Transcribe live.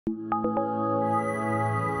So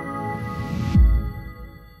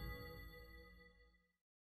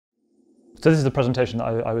this is the presentation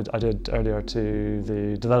that I did earlier to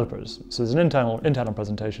the developers. So there's an internal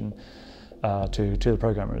presentation to the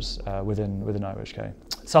programmers within IOHK.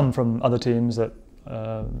 Some from other teams that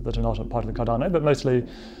are not a part of the Cardano, but mostly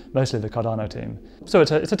the Cardano team. So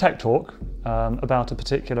it's a tech talk about a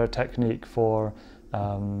particular technique for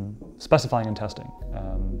specifying and testing,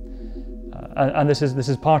 and this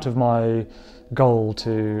is part of my goal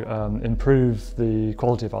to improve the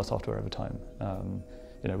quality of our software over time.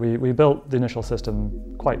 We built the initial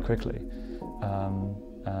system quite quickly,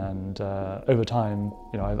 and over time,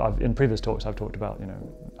 in previous talks I've talked about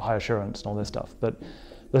high assurance and all this stuff, but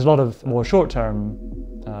there's a lot of more short-term,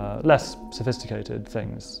 less sophisticated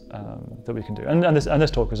things that we can do, and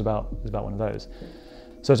this talk is about one of those.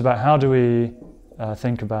 So it's about how do we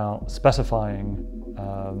think about specifying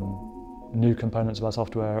new components of our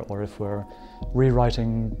software, or if we're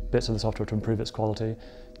rewriting bits of the software to improve its quality.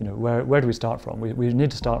 Where do we start from? We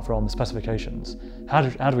need to start from specifications. How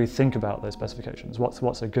do we think about those specifications?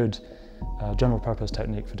 What's a good general purpose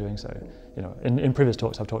technique for doing so? In previous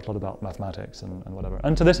talks I've talked a lot about mathematics and whatever.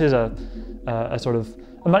 And so this is a sort of,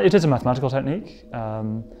 it is a mathematical technique,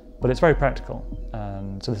 but it's very practical.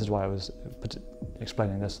 And so this is why I was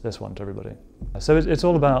explaining this one to everybody. So it's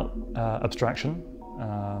all about abstraction.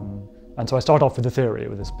 And so I start off with the theory,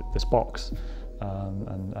 with this box.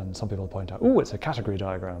 And some people point out, oh, it's a category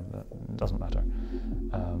diagram. That doesn't matter.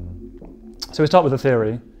 So we start with the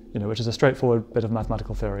theory, which is a straightforward bit of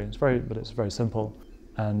mathematical theory. But it's very simple.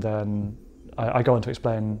 And then I go on to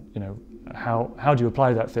explain, how do you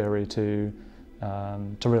apply that theory to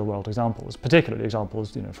real-world examples, particularly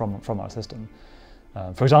examples, from our system.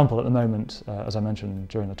 For example, at the moment, as I mentioned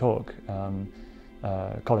during the talk,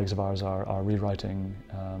 colleagues of ours are writing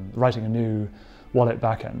a new wallet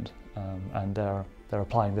backend. And they're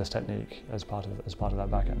applying this technique as part of that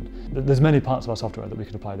backend. There's many parts of our software that we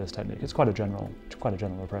could apply this technique. It's quite a general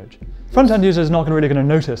approach. Front-end users are not really going to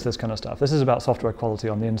notice this kind of stuff. This is about software quality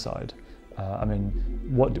on the inside.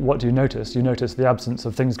 What do you notice? You notice the absence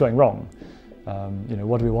of things going wrong.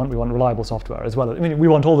 What do we want? We want reliable software as well. We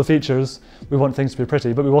want all the features. We want things to be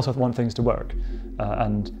pretty, but we also want things to work.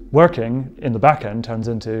 And working in the backend turns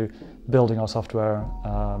into building our software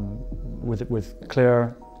with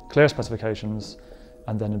clear specifications,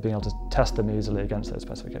 and then being able to test them easily against those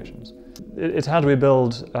specifications. It's how do we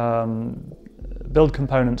build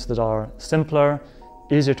components that are simpler,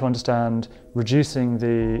 easier to understand, reducing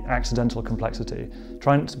the accidental complexity.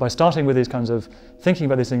 By starting with these kinds of, thinking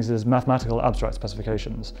about these things as mathematical abstract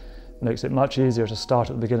specifications, makes it much easier to start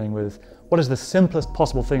at the beginning with, what is the simplest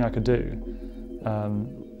possible thing I could do?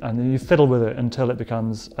 And then you fiddle with it until it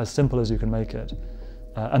becomes as simple as you can make it.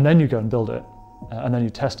 And then you go and build it. And then you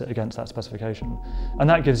test it against that specification. And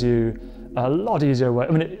that gives you a lot easier way.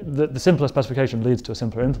 The simpler specification leads to a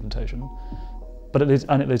simpler implementation, but it leads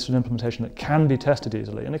to an implementation that can be tested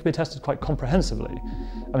easily, and it can be tested quite comprehensively.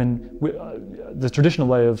 The traditional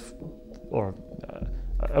way of, or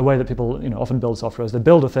a way that people often build software is they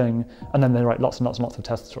build a thing and then they write lots and lots and lots of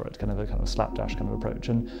tests for it, kind of a slapdash kind of approach.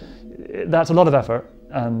 And that's a lot of effort,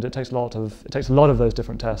 and it takes a lot of those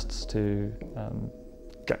different tests to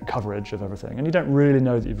get coverage of everything, and you don't really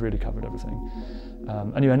know that you've really covered everything,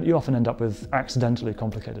 and you often end up with accidentally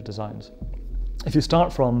complicated designs. If you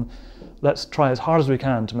start from, let's try as hard as we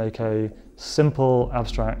can to make a simple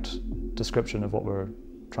abstract description of what we're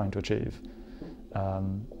trying to achieve,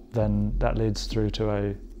 then that leads through to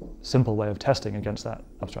a simple way of testing against that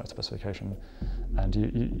abstract specification, and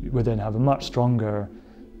you would then have a much stronger,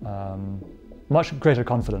 much greater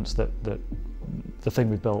confidence that the thing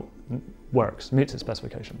we've built works, meets its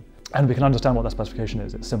specification. And we can understand what that specification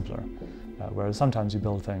is, it's simpler. Whereas sometimes you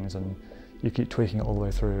build things and you keep tweaking it all the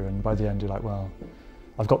way through, and by the end you're like, well,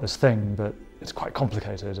 I've got this thing, but it's quite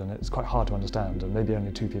complicated and it's quite hard to understand, and maybe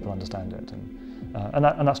only 2 people understand it. And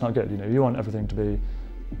that's not good. You want everything to be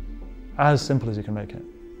as simple as you can make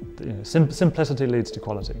it. Simplicity leads to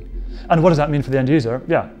quality. And what does that mean for the end user?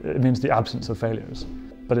 Yeah, it means the absence of failures.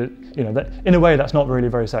 But in a way, that's not really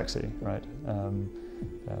very sexy, right?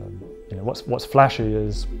 What's flashy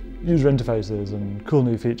is user interfaces and cool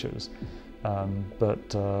new features,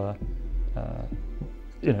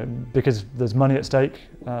 because there's money at stake,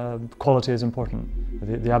 quality is important.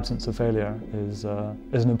 The absence of failure is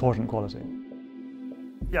an important quality.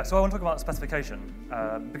 Yeah, so I want to talk about specification,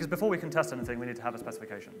 because before we can test anything, we need to have a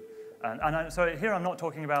specification. So here I'm not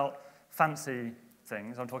talking about fancy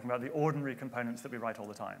things. I'm talking about the ordinary components that we write all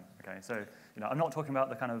the time. Okay, so I'm not talking about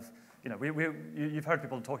the kind of you've heard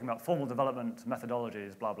people talking about formal development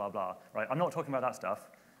methodologies, blah blah blah. Right? I'm not talking about that stuff.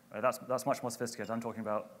 Right? That's much more sophisticated. I'm talking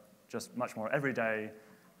about just much more everyday,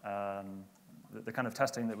 the kind of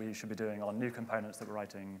testing that we should be doing on new components that we're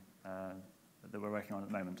writing, that we're working on at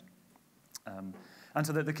the moment. And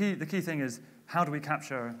so the key thing is, how do we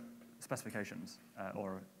capture specifications,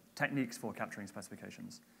 or techniques for capturing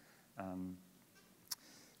specifications?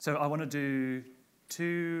 So I want to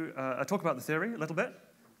do talk about the theory a little bit,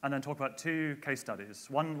 and then talk about two case studies.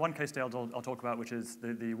 One case study I'll talk about, which is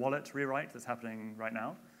the wallet rewrite that's happening right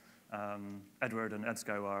now. Edward and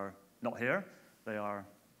Edsco are not here. They are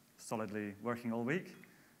solidly working all week.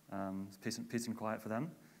 It's peace and quiet for them.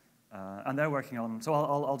 And they're working on, so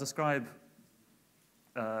I'll describe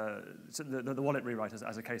the wallet rewrite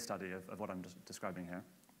as a case study of what I'm describing here.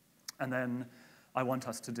 And then I want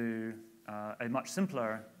us to do a much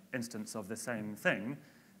simpler instance of the same thing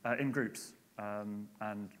in groups.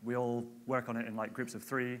 And we all work on it in like groups of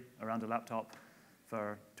 3 around a laptop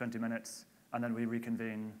for 20 minutes, and then we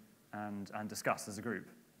reconvene and discuss as a group,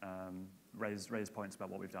 raise points about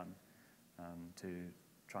what we've done, to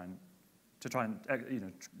try and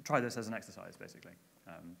try this as an exercise, basically.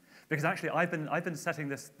 Because actually, I've been setting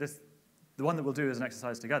this the one that we'll do as an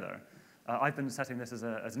exercise together. I've been setting this as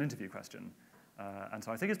an interview question, and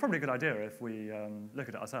so I think it's probably a good idea if we look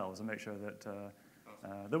at it ourselves and make sure that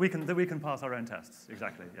that we can pass our own tests.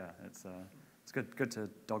 Exactly. Yeah, it's good to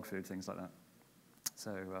dog food things like that.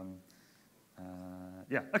 So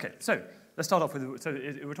yeah. Okay. So let's start off with we're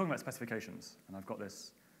talking about specifications, and I've got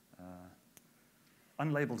this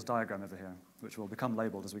unlabeled diagram over here, which will become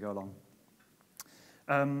labeled as we go along.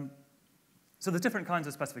 So there's different kinds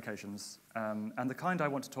of specifications, and the kind I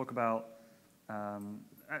want to talk about, and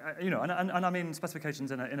I mean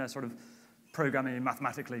specifications in a sort of programming,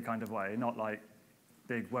 mathematically kind of way, not like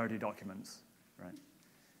big wordy documents, right?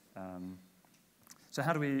 So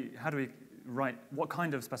how do we write? What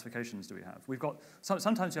kind of specifications do we have? We've got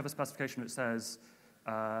sometimes you have a specification which says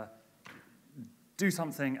do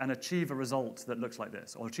something and achieve a result that looks like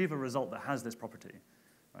this, or achieve a result that has this property.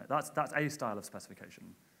 Right? That's a style of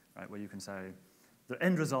specification, right? Where you can say the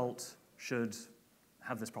end result should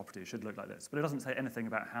have this property, should look like this, but it doesn't say anything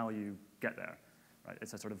about how you get there. Right?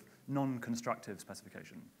 It's a sort of non-constructive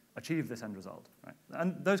specification. Achieve this end result. Right?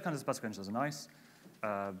 And those kinds of specifications are nice,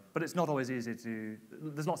 but it's not always easy to.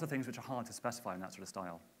 There's lots of things which are hard to specify in that sort of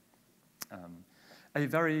style. A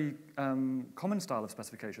very common style of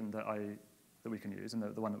specification that we can use, and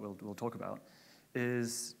the one that we'll talk about,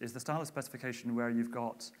 is the style of specification where you've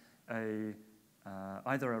got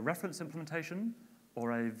either a reference implementation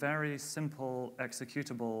or a very simple,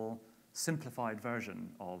 executable, simplified version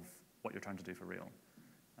of what you're trying to do for real.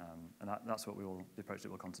 And that's what the approach that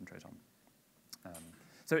we'll concentrate on.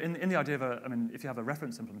 So in the idea of if you have a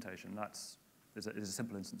reference implementation, is a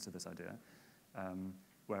simple instance of this idea,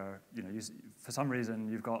 where for some reason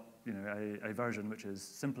you've got a version which is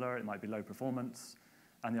simpler, it might be low performance,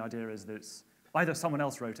 and the idea is that it's either someone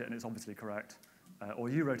else wrote it and it's obviously correct, or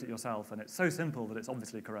you wrote it yourself and it's so simple that it's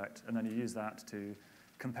obviously correct, and then you use that to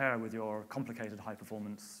compare with your complicated high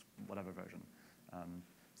performance whatever version.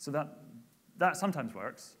 So that sometimes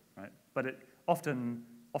works, right? But often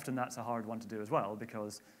that's a hard one to do as well,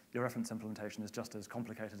 because your reference implementation is just as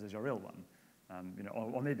complicated as your real one.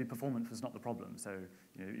 Or maybe performance was not the problem. So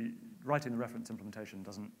writing the reference implementation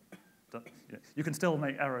doesn't. You can still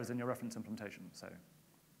make errors in your reference implementation. So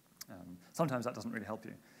sometimes that doesn't really help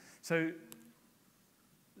you. So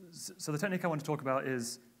the technique I want to talk about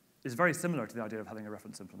is very similar to the idea of having a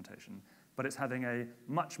reference implementation, but it's having a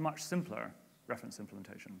much simpler reference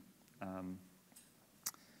implementation.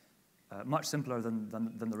 Much simpler than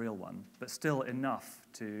the real one, but still enough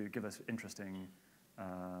to give us interesting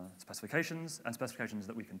specifications, and specifications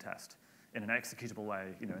that we can test in an executable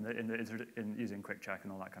way, in using quick check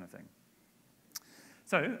and all that kind of thing.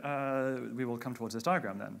 So we will come towards this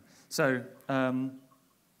diagram then. So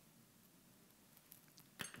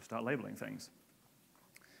start labeling things.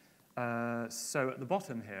 So at the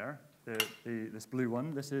bottom here, this blue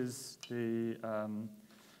one, this is the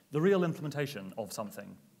real implementation of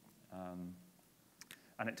something.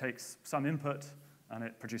 And it takes some input, and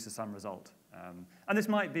it produces some result. And this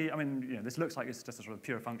might be, this looks like it's just a sort of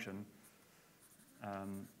pure function.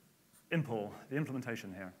 Impl, the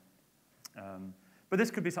implementation here. But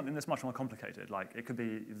this could be something that's much more complicated. Like it could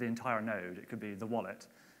be the entire node, it could be the wallet,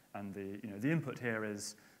 and the input here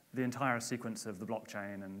is the entire sequence of the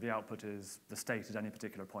blockchain, and the output is the state at any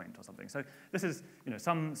particular point or something. So this is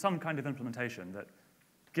some kind of implementation that,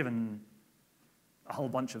 given a whole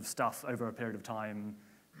bunch of stuff over a period of time,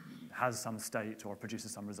 has some state or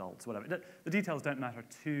produces some results, whatever. The details don't matter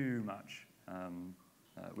too much.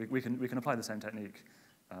 We can apply the same technique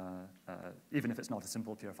even if it's not a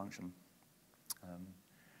simple pure function.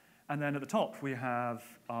 And then at the top, we have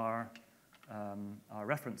our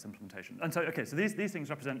reference implementation. And so, okay, so these things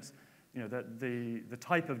represent the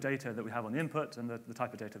type of data that we have on the input and the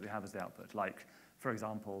type of data that we have as the output. Like, for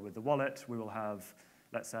example, with the wallet, we will have,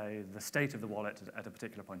 let's say, the state of the wallet at a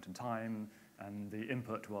particular point in time, and the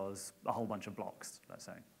input was a whole bunch of blocks, let's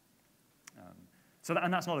say.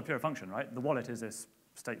 And that's not a pure function, right? The wallet is this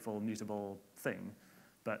stateful, mutable thing,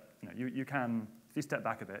 but you can, if you step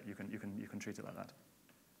back a bit, you can treat it like that.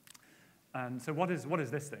 And so what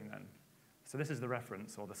is this thing then? So this is the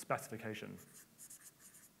reference or the specification.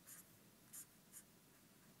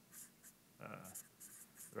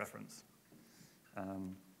 Reference.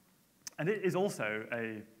 And it is also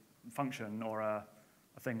a function or a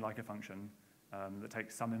thing like a function that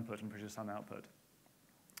takes some input and produces some output.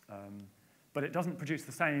 But it doesn't produce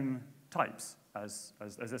the same types as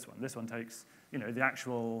this one. This one takes the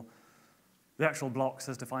actual blocks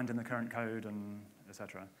as defined in the current code and et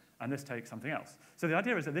cetera. And this takes something else. So the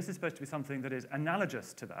idea is that this is supposed to be something that is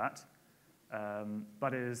analogous to that,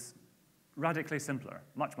 but is radically simpler,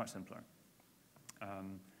 much, much simpler.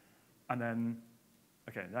 And then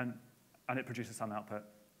it produces some output.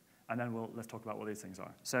 And then let's talk about what these things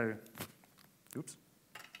are. So, oops.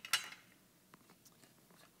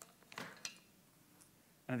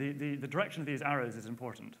 And the direction of these arrows is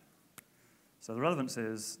important. So the relevance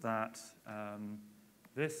is that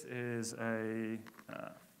this is a,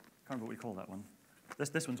 I can't remember what we call that one.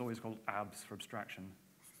 This one's always called abs for abstraction.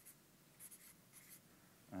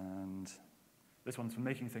 And this one's for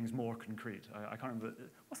making things more concrete. I can't remember.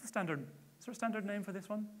 What's the standard? Is there a standard name for this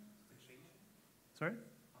one? Sorry?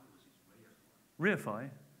 Reify.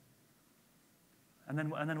 And then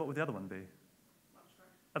what would the other one be?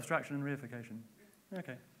 Abstraction and reification.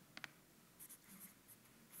 Okay.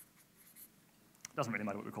 Doesn't really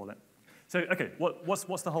matter what we call it. So okay,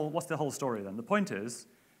 what's the whole story then? The point is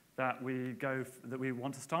that we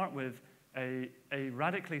want to start with a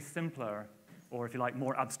radically simpler, or if you like,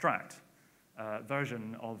 more abstract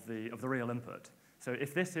version of the real input. So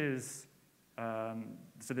if this is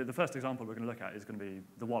so the first example we're going to look at is going to be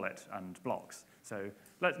the wallet and blocks. So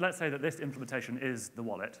let's say that this implementation is the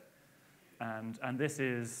wallet, and this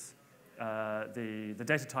is the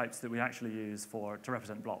data types that we actually use to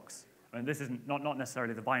represent blocks. I mean, this isn't not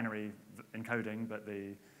necessarily the binary encoding, but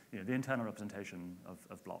the internal representation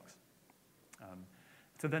of blocks.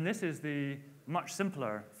 So then this is the much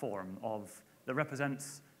simpler form that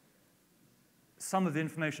represents some of the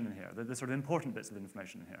information in here, the sort of important bits of the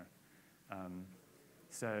information in here.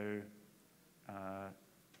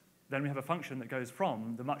 Then we have a function that goes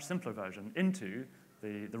from the much simpler version into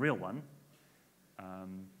the real one,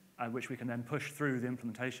 which we can then push through the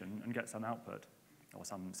implementation and get some output, or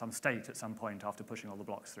some state at some point after pushing all the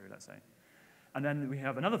blocks through, let's say. And then we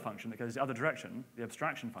have another function that goes the other direction, the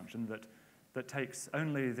abstraction function, that takes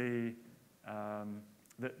only that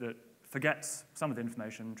forgets some of the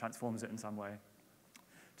information, transforms it in some way,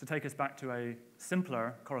 to take us back to a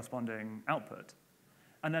simpler corresponding output.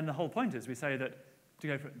 And then the whole point is we say that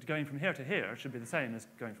going from here to here should be the same as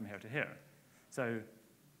going from here to here. So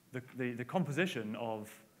the composition of,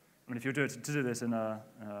 I mean, if you were to do this in a,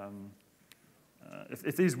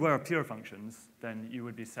 if these were pure functions, then you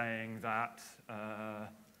would be saying that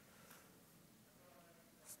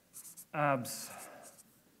abs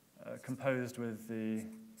composed with the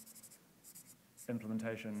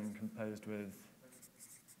implementation composed with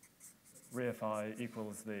reify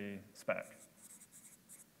equals the spec.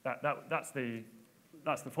 That's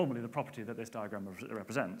formally the property that this diagram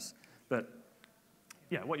represents. But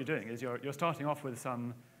yeah, what you're doing is you're starting off with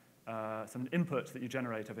some input that you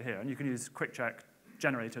generate over here, and you can use quick check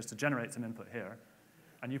generators to generate some input here,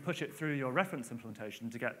 and you push it through your reference implementation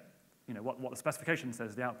to get what the specification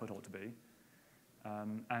says the output ought to be,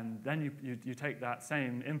 and then you take that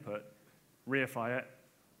same input, reify it,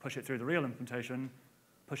 push it through the real implementation,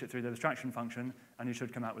 push it through the abstraction function, and you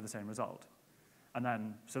should come out with the same result. And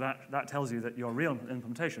then, so that tells you that your real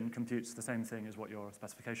implementation computes the same thing as what your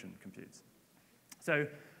specification computes. So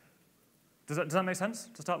does that make sense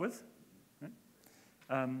to start with? Right?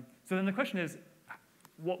 So then the question is,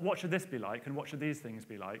 what should this be like, and what should these things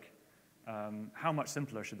be like? How much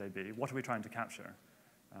simpler should they be? What are we trying to capture?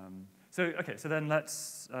 So then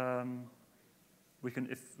let's, we can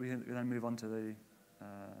then move on to the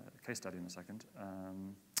case study in a second.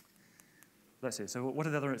 Let's see, so what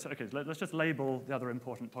are the other, okay, let's just label the other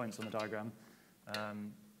important points on the diagram.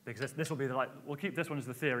 Because this will be we'll keep this one as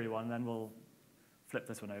the theory one, then we'll flip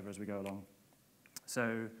this one over as we go along.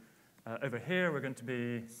 So over here, we're going to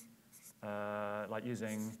be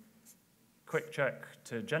using quick check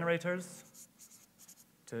to generators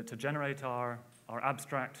to generate our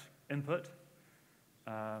abstract input.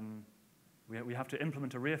 We have to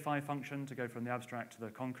implement a reify function to go from the abstract to the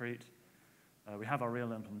concrete. We have our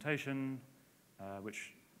real implementation,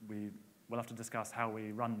 which we will have to discuss how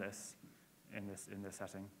we run this in this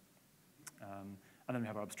setting. And then we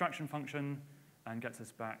have our abstraction function, and gets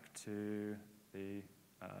us back to the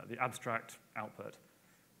abstract output.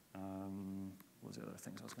 What was the other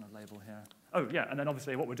things I was going to label here? Oh, yeah, and then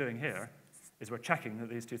obviously what we're doing here is we're checking that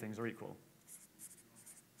these two things are equal.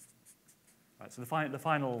 Right, so the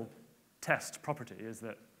final test property is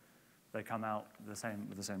that they come out with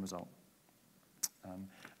the same result.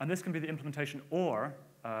 And this can be the implementation or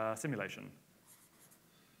simulation.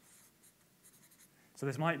 So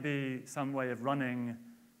this might be some way of running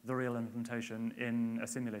the real implementation in a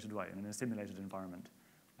simulated way, in a simulated environment,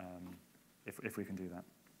 if we can do that.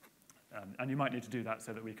 And you might need to do that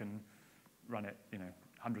so that we can run it,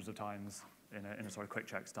 hundreds of times in a sort of quick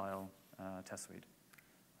check style test suite.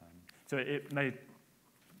 So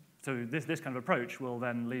this kind of approach will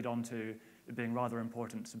then lead on to it being rather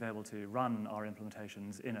important to be able to run our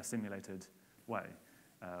implementations in a simulated way.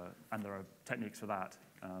 And there are techniques for that,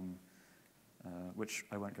 which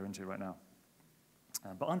I won't go into right now.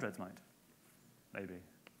 But Andres might, maybe,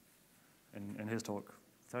 in his talk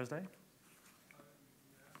Thursday?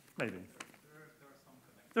 Maybe.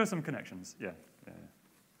 There are some connections, yeah.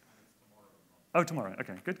 Oh, tomorrow,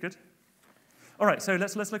 okay, good. All right, so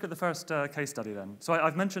let's look at the first case study then. So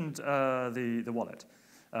I've mentioned the wallet.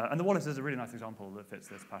 And the wallet is a really nice example that fits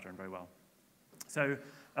this pattern very well. So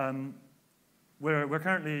we're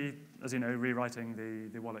currently, as you know, rewriting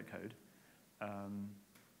the wallet code.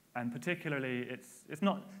 And particularly, it's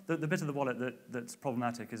not, the bit of the wallet that's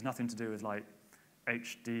problematic is nothing to do with like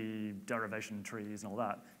HD derivation trees and all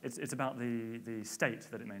that. It's about the state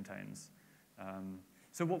that it maintains.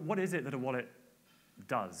 So what is it that a wallet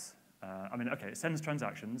does? I mean, okay, it sends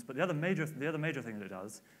transactions, but the other major thing that it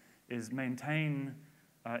does is maintain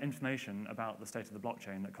information about the state of the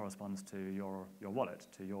blockchain that corresponds to your wallet,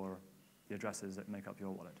 to the addresses that make up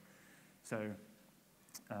your wallet. So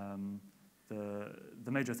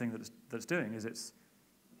the major thing that's doing is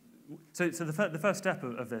so the first step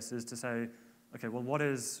of this is to say, okay, well, what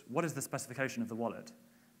is the specification of the wallet?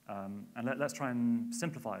 And let's try and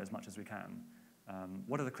simplify as much as we can.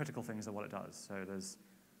 What are the critical things the wallet does? So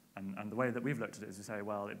and the way that we've looked at it is to say,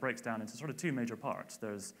 well, it breaks down into sort of two major parts.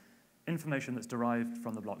 There's information that's derived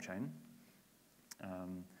from the blockchain,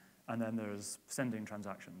 and then there's sending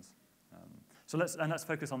transactions. So let's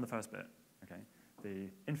focus on the first bit, okay? The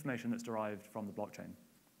information that's derived from the blockchain.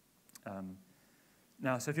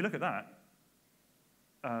 Now, so if you look at that,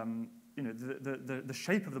 the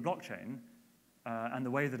shape of the blockchain and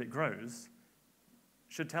the way that it grows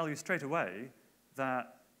should tell you straight away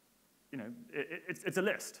that it's a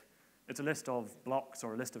list. It's a list of blocks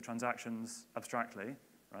or a list of transactions abstractly,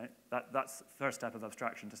 right? That's the first step of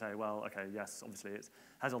abstraction to say, well, okay, yes, obviously it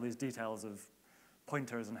has all these details of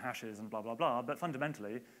pointers and hashes and blah, blah, blah, but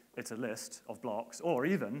fundamentally it's a list of blocks, or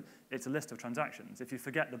even it's a list of transactions. If you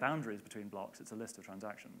forget the boundaries between blocks, it's a list of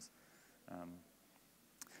transactions.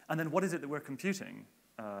 And then what is it that we're computing?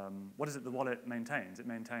 What is it the wallet maintains? It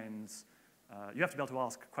maintains, you have to be able to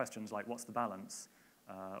ask questions like, what's the balance?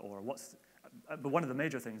 Or but one of the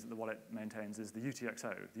major things that the wallet maintains is the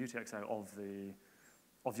UTXO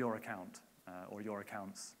of your account, or your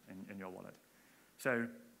accounts in your wallet. So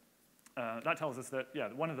that tells us that, yeah,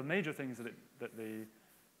 one of the major things that the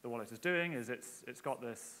wallet is doing is it's got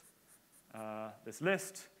this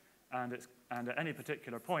list, and at any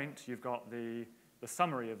particular point, you've got the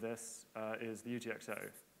summary of this is the UTXO.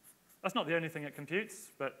 That's not the only thing it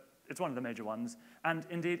computes, but it's one of the major ones. And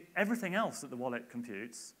indeed, everything else that the wallet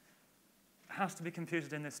computes has to be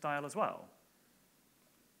computed in this style as well,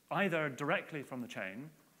 either directly from the chain,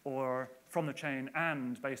 or from the chain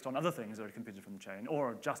and based on other things that are computed from the chain,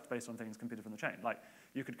 or just based on things computed from the chain. Like,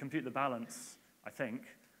 you could compute the balance, I think,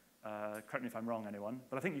 correct me if I'm wrong, anyone,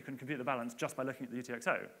 but I think you can compute the balance just by looking at the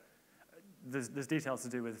UTXO. There's details to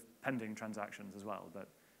do with pending transactions as well, but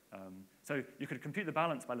so you could compute the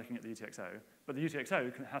balance by looking at the UTXO, but the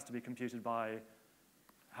UTXO has to be computed by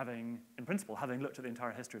in principle, having looked at the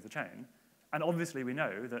entire history of the chain. And obviously we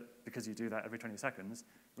know that because you do that every 20 seconds,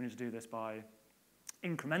 we need to do this by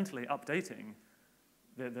incrementally updating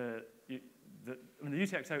the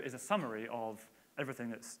UTXO is a summary of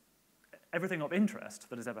everything of interest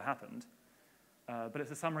that has ever happened, but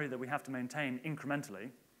it's a summary that we have to maintain incrementally,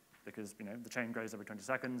 because the chain grows every 20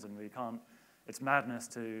 seconds, and we can't. It's madness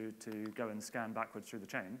to go and scan backwards through the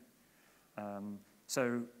chain.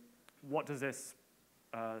 So what does this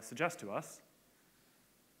suggests to us,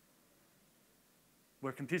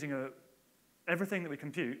 we're computing everything that we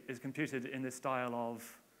compute is computed in this style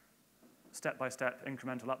of step-by-step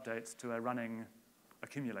incremental updates to a running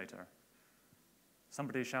accumulator.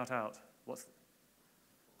 Somebody shout out.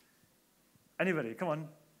 Anybody? Come on.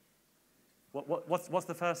 What's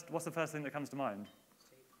the first thing that comes to mind?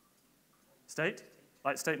 State?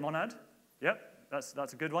 Like state monad? Yep,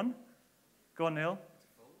 that's a good one. Go on, Neil.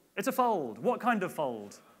 It's a fold. What kind of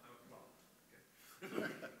fold?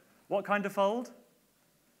 What kind of fold?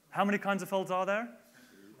 How many kinds of folds are there?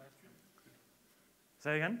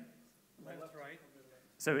 Say again? Left, right.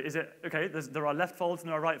 So is it, okay, there are left folds and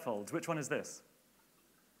there are right folds. Which one is this?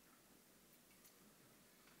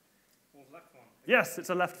 Well, left one. Yes, it's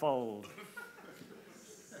a left fold.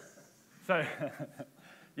 So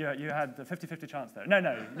you had the 50-50 chance there.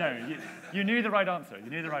 No, you knew the right answer. You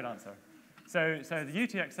knew the right answer. So the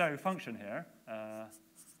UTXO function here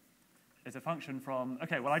is a function from,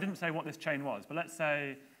 okay, well, I didn't say what this chain was, but let's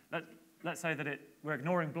say that we're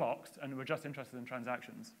ignoring blocks and we're just interested in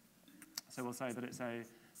transactions. So we'll say that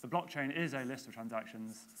the blockchain is a list of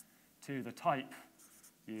transactions to the type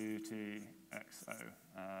UTXO,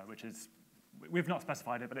 which is, we've not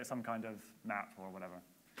specified it, but it's some kind of map or whatever.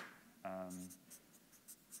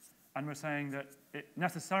 And we're saying that it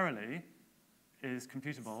necessarily is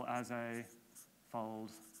computable as a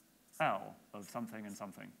fold L of something and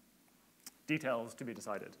something. Details to be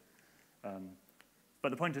decided. But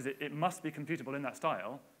the point is it must be computable in that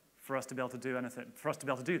style for us to be able to do anything, for us to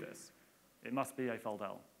be able to do this. It must be a fold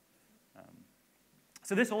L.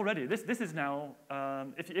 So this already, this is now,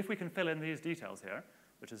 if we can fill in these details here,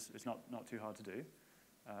 which is not too hard to do,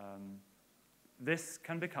 this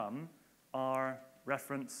can become our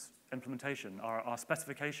reference implementation, our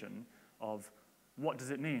specification of what does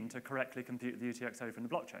it mean to correctly compute the UTXO from the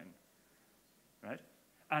blockchain, right?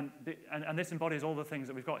 And this embodies all the things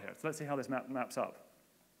that we've got here. So let's see how this matches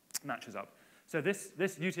up. So this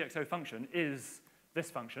UTXO function is this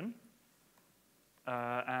function,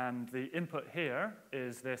 and the input here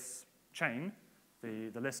is this chain,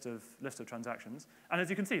 the list of transactions. And as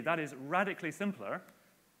you can see, that is radically simpler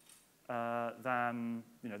than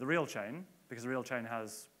the real chain, because the real chain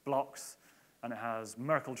has blocks, and it has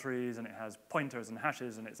Merkle trees, and it has pointers and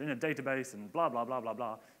hashes, and it's in a database, and blah, blah, blah, blah,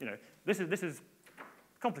 blah. This is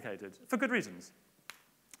complicated, for good reasons.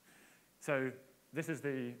 So this is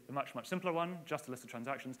the much, much simpler one, just a list of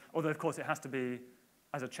transactions, although, of course, it has to be,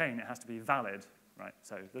 as a chain, it has to be valid, right?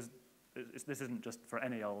 So this isn't just for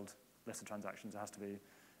any old list of transactions. It has to be,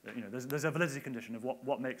 there's a validity condition of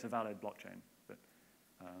what makes a valid blockchain. But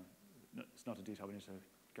it's not a detail we need to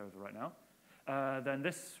go over right now. Then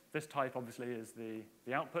this type, obviously, is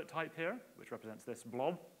the output type here, which represents this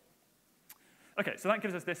blob. OK, so that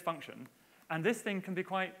gives us this function. And this thing can be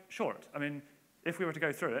quite short. I mean, if we were to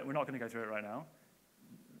go through it, we're not going to go through it right now,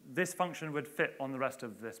 this function would fit on the rest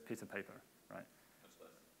of this piece of paper, right? Much less.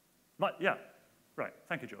 But, yeah, right.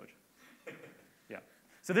 Thank you, George. Yeah.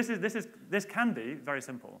 So this can be very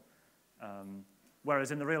simple,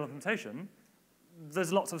 whereas in the real implementation,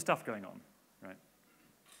 there's lots of stuff going on, right?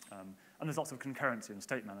 And there's lots of concurrency and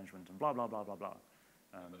state management and blah, blah, blah, blah, blah.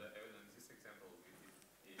 But in this example, we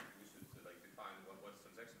should define what's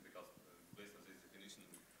transaction, because based on this definition...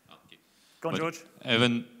 Okay. Go on, George.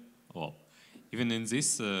 Even in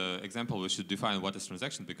this example, we should define what is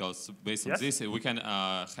transaction, because based on this, we can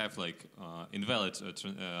have invalid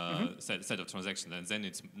set of transactions, and then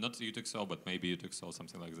it's not UTXO, but maybe UTXO,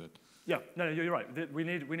 something like that. Yeah, no, you're right. We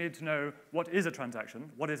need to know what is a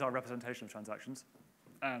transaction, what is our representation of transactions,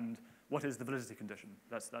 and what is the validity condition.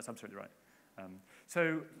 That's absolutely right.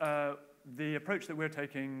 So the approach that we're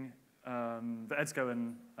taking, that EDSCO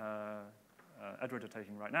and Edward are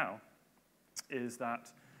taking right now, is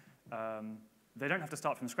that they don't have to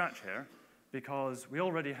start from scratch here, because we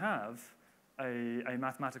already have a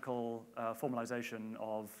mathematical formalization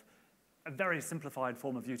of a very simplified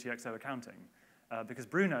form of UTXO accounting. Because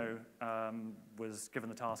Bruno was given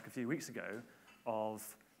the task a few weeks ago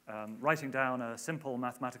of writing down a simple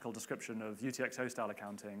mathematical description of UTXO-style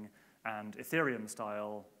accounting and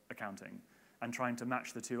Ethereum-style accounting, and trying to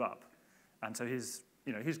match the two up. And so he's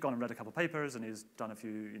gone and read a couple papers, and he's done a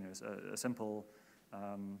few, a simple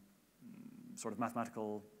sort of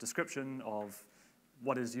mathematical description of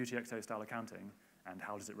what is UTXO-style accounting and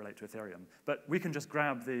how does it relate to Ethereum. But we can just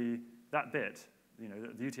grab that bit,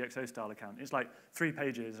 the UTXO-style account. It's like 3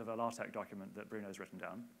 pages of a LaTeX document that Bruno's written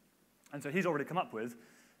down. And so he's already come up with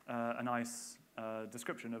a nice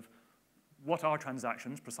description of what are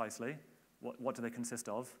transactions precisely, what do they consist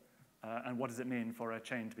of, and what does it mean for a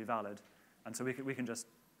chain to be valid. And so we can just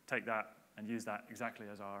take that and use that exactly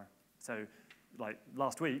as our, so like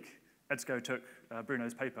last week, EDSCO took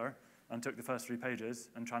Bruno's paper and took the first 3 pages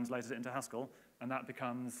and translated it into Haskell, and that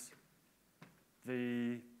becomes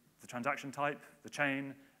the transaction type, the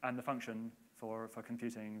chain, and the function for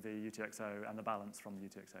computing the UTXO and the balance from the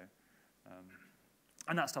UTXO.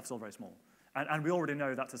 And that stuff's all very small. And we already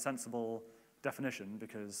know that's a sensible definition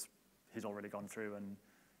because he's already gone through and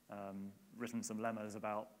written some lemmas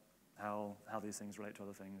about how these things relate to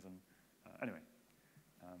other things. And anyway,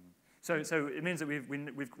 so it means that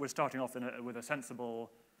we're starting off with a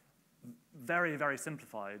sensible, very, very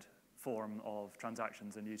simplified form of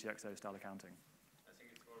transactions in UTXO style accounting. I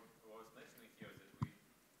think it's worth mentioning here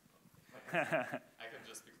that I can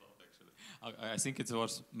just speak loud, actually. I think it's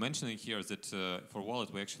worth mentioning here that for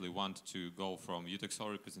wallet, we actually want to go from UTXO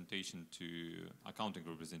representation to accounting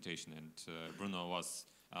representation, and Bruno was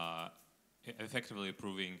effectively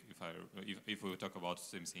proving, if we talk about the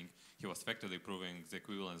same thing, he was effectively proving the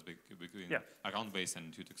equivalence between account-based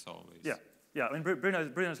and UTXO-based. Yeah, I mean,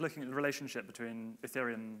 Bruno's looking at the relationship between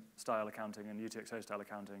Ethereum-style accounting and UTXO-style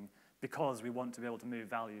accounting because we want to be able to move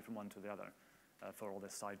value from one to the other for all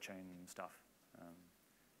this sidechain stuff.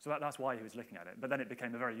 So that's why he was looking at it. But then it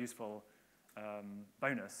became a very useful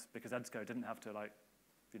bonus because EDSCO didn't have to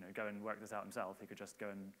go and work this out himself. He could just go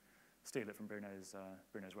and steal it from Bruno's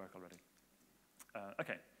work already.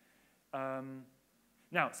 Okay.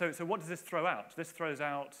 Now, so what does this throw out? This throws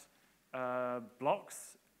out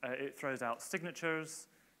blocks. It throws out signatures.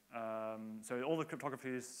 So all the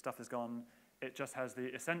cryptography stuff is gone. It just has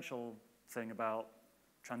the essential thing about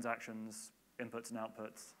transactions, inputs and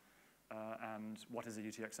outputs, and what is a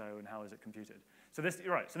UTXO and how is it computed. So this,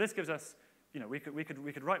 right? So this gives us, we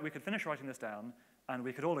could finish writing this down, and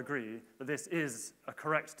we could all agree that this is a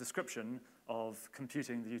correct description of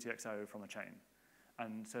computing the UTXO from a chain.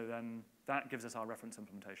 And so then that gives us our reference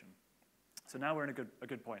implementation. So now we're in a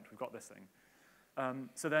good point. We've got this thing.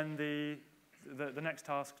 So then the next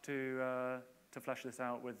task to flesh this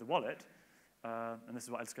out with the wallet, and this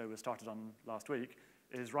is what EDSCO was started on last week,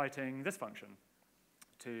 is writing this function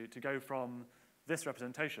to go from this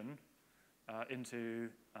representation into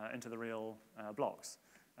the real blocks.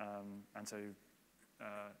 And so,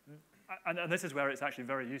 and this is where it's actually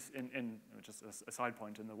very useful, just a side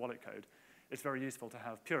point in the wallet code, it's very useful to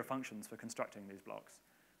have pure functions for constructing these blocks.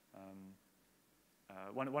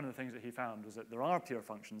 One of the things that he found was that there are pure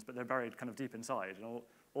functions, but they're buried kind of deep inside, and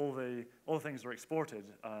all the things that are exported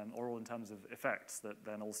are all in terms of effects that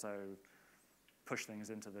then also push things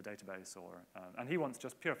into the database. And he wants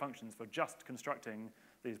just pure functions for just constructing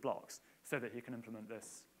these blocks so that he can implement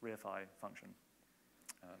this reify function.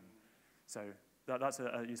 So that's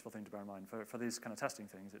a useful thing to bear in mind. For these kind of testing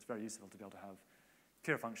things, it's very useful to be able to have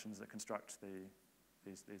pure functions that construct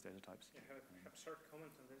these data types. Yeah, I have a short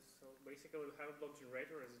comment on this. So basically, we have a block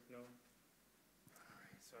generator, as it known.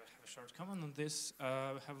 So I have a short comment on this.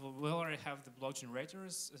 We already have the block generator,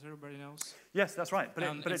 as everybody knows. Yes, that's right, but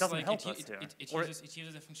it doesn't help us here. It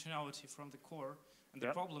uses the functionality from the core, and the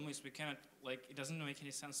problem is we cannot, it doesn't make any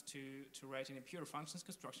sense to write any pure functions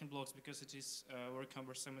construction blocks because it is very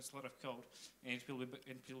cumbersome. It's a lot of code, and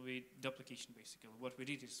it will be duplication basically. What we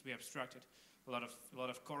did is we abstracted a lot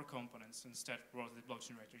of core components instead brought the block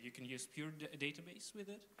generator. You can use pure database with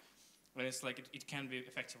it, but it's it can be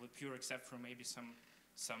effectively pure except for maybe some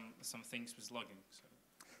things with logging.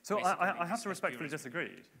 So I have to respectfully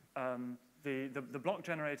disagree. The block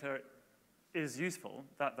generator is useful,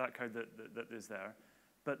 that code that is there,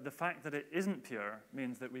 but the fact that it isn't pure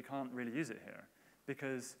means that we can't really use it here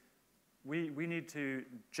because we need to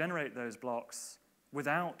generate those blocks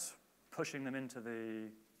without pushing them into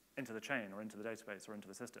the chain or into the database or into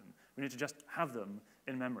the system. We need to just have them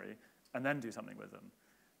in memory and then do something with them.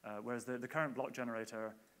 Whereas the current block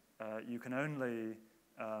generator, you can only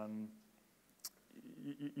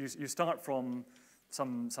you start from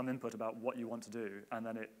some input about what you want to do, and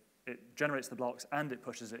then it generates the blocks and it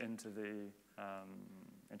pushes it into the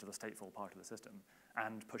stateful part of the system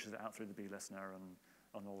and pushes it out through the B listener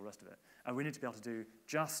and all the rest of it. And we need to be able to do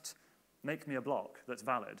just make me a block that's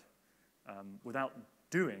valid without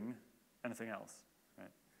doing anything else.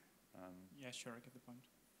 Right? Yeah, sure, I get the point.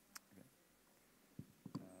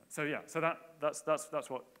 Okay. So yeah, so that's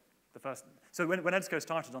what the first. So when EDSCO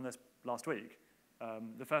started on this last week,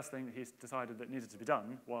 the first thing that he decided that needed to be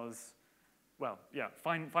done was, well, yeah,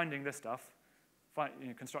 finding this stuff,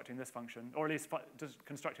 constructing this function, or at least just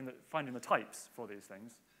finding the types for these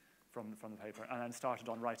things from the paper, and then started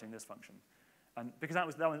on writing this function. And because that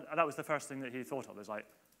was the first thing that he thought of, is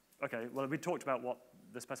okay, well, we talked about what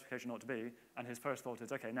the specification ought to be, and his first thought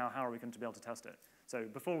is, okay, now how are we going to be able to test it? So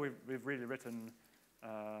before we've really written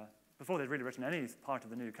before they'd really written any part of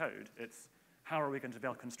the new code, it's how are we going to be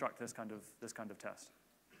able to construct this kind of test?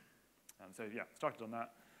 So yeah, started on that.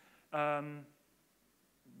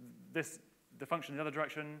 The function in the other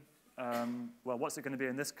direction, well, what's it going to be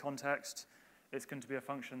in this context? It's going to be a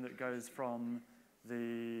function that goes from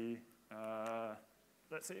the,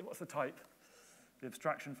 let's see, what's the type? The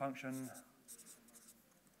abstraction function.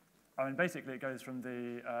 I mean, basically, it goes from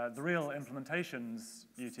the real implementations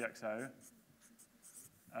UTXO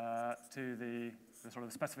to the sort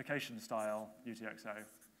of specification style UTXO.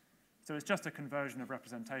 So it's just a conversion of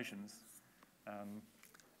representations.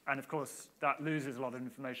 And of course, that loses a lot of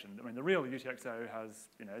information. I mean, the real UTXO has,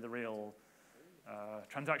 the real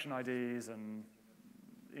transaction IDs, and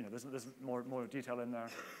there's more detail in there.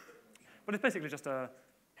 But it's basically just a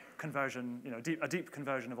conversion, a deep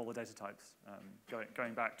conversion of all the data types,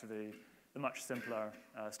 going back to the much simpler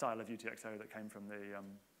style of UTXO that came from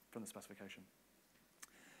the specification.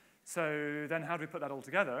 So then, how do we put that all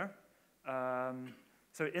together?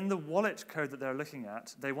 So in the wallet code that they're looking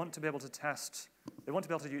at, they want to be able to test. They want to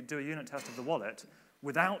be able to do a unit test of the wallet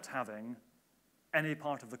without having any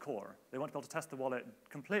part of the core. They want to be able to test the wallet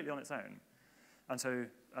completely on its own. And so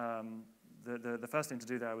the first thing to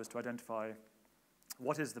do there was to identify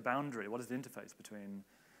what is the boundary, what is the interface between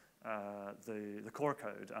the core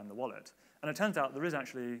code and the wallet. And it turns out there is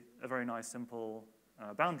actually a very nice, simple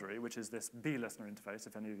boundary, which is this B-listener interface,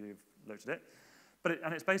 if any of you have looked at it.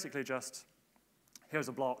 And it's basically just, here's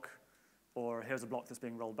a block, or here's a block that's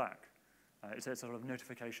being rolled back. It's a sort of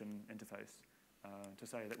notification interface to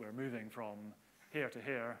say that we're moving from here to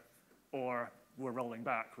here, or we're rolling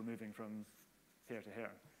back, we're moving from here to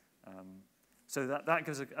here. So that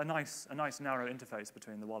gives a nice narrow interface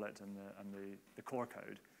between the wallet and the core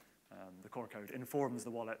code. The core code informs the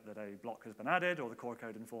wallet that a block has been added, or the core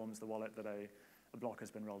code informs the wallet that a block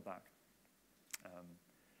has been rolled back.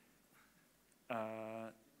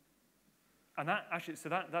 And that actually, so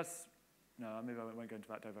that's, no, maybe I won't go into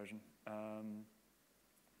that diversion.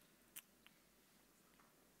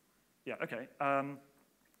 Yeah, okay. And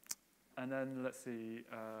then let's see,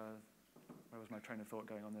 where was my train of thought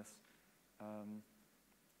going on this?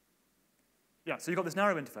 Yeah, so you've got this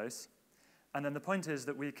narrow interface, and then the point is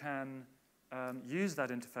that we can use that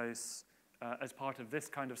interface as part of this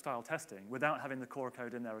kind of style testing without having the core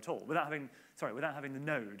code in there at all, without having the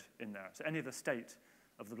node in there, so any of the state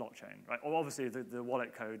of the blockchain, right? Or obviously, the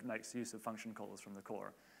wallet code makes use of function calls from the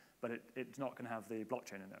core, but it's not going to have the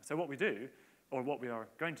blockchain in there. So what we do, or what we are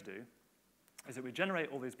going to do, is that we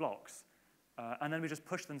generate all these blocks, and then we just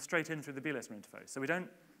push them straight in through the B-listener interface. So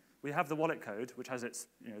we have the wallet code, which has its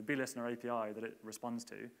B-listener API that it responds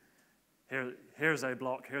to. Here's a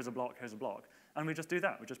block, here's a block, here's a block. And we just do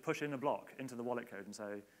that. We just push in a block into the wallet code and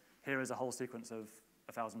say, here is a whole sequence of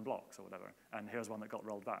 1,000 blocks or whatever, and here's one that got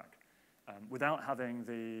rolled back, without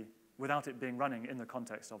it being running in the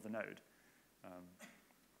context of the node.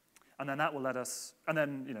 And then that will let us, and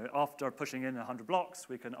then after pushing in 100 blocks,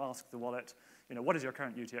 we can ask the wallet, what is your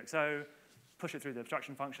current UTXO? Push it through the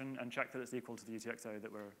abstraction function and check that it's equal to the UTXO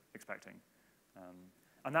that we're expecting.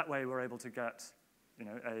 And that way, we're able to get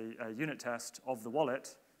a unit test of the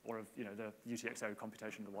wallet, or of the UTXO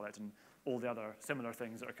computation of the wallet, and all the other similar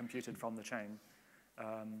things that are computed from the chain,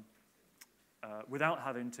 without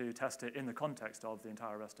having to test it in the context of the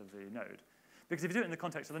entire rest of the node. Because if you do it in the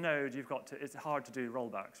context of the node, it's hard to do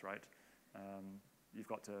rollbacks, right? You've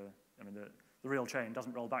got to, the real chain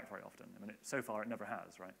doesn't roll back very often. So far it never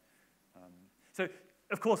has, right? So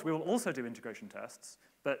of course we will also do integration tests,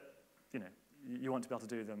 but you want to be able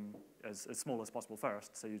to do them as small as possible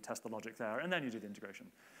first, so you test the logic there, and then you do the integration.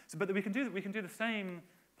 So, but we can do the same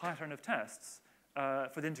pattern of tests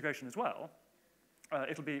for the integration as well.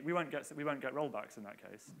 We won't get rollbacks in that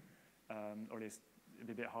case, or at least it'd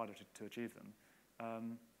be a bit harder to achieve them.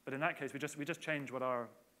 But in that case, we just change what our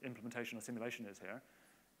implementation or simulation is here,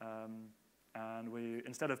 and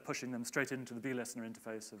instead of pushing them straight into the B-listener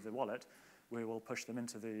interface of the wallet, we will push them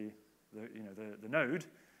into the node,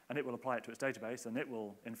 and it will apply it to its database, and it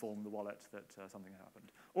will inform the wallet that something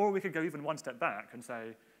happened. Or we could go even one step back and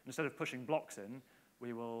say, instead of pushing blocks in,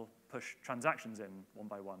 we will push transactions in one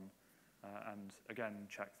by one, and again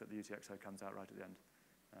check that the UTXO comes out right at the end.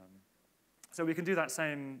 So we can do this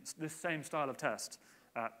same style of test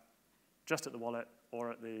just at the wallet,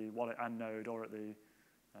 or at the wallet and node, or at the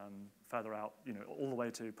further out, all the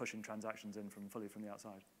way to pushing transactions in fully from the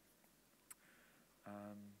outside.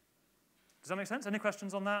 Does that make sense? Any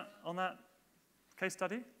questions on that case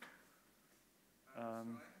study?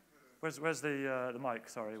 Where's the mic?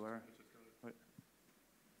 Sorry, wait.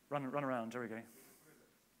 Run around. There we go.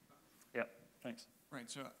 Yeah, thanks. Right.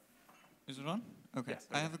 So, is it on? Okay. Yes,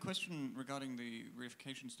 I have a question regarding the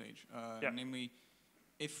reification stage. Namely,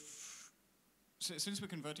 since we're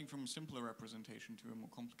converting from a simpler representation to a more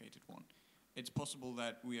complicated one, it's possible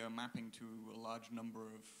that we are mapping to a large number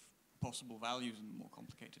of possible values in the more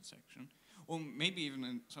complicated section, or maybe even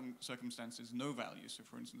in some circumstances no values. So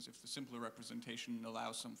for instance, if the simpler representation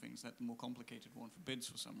allows some things that the more complicated one forbids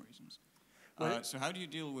for some reasons. So how do you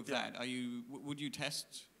deal with that? Would you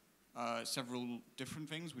test several different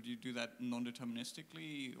things? Would you do that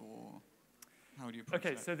non-deterministically, or how would you approach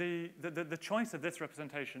that? So the choice of this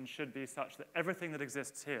representation should be such that everything that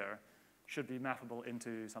exists here should be mappable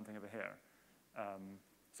into something over here.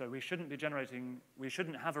 So we shouldn't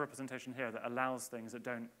have a representation here that allows things that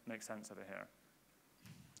don't make sense over here.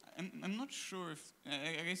 I'm not sure if,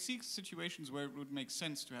 I see situations where it would make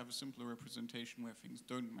sense to have a simpler representation where things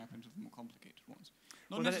don't map into the more complicated ones.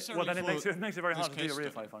 Not necessarily then it makes it very hard to do a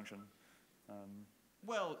reify function.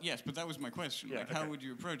 Well, yes, but that was my question. How would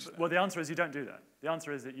you approach that? Well, the answer is you don't do that. The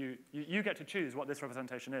answer is that you get to choose what this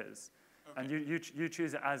representation is. And you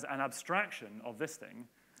choose it as an abstraction of this thing.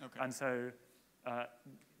 And so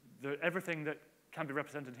everything that can be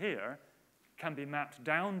represented here can be mapped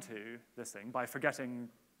down to this thing by forgetting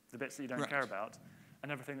the bits that you don't care about,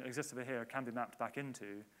 and everything that exists over here can be mapped back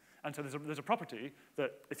into. And so there's a property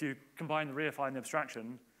that if you combine the reify and the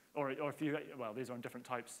abstraction, or if you, well, these are on different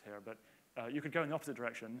types here, but you could go in the opposite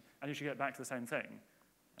direction, and you should get back to the same thing.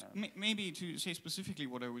 Maybe to say specifically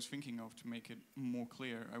what I was thinking of to make it more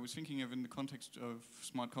clear, I was thinking of in the context of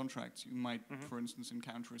smart contracts, you might, for instance,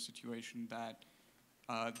 encounter a situation that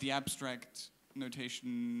the abstract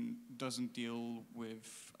notation doesn't deal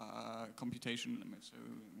with computation limits, so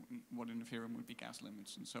what in Ethereum would be gas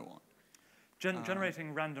limits and so on.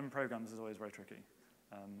 Generating random programs is always very tricky.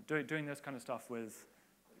 Doing this kind of stuff with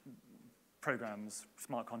programs,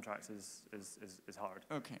 smart contracts, is hard.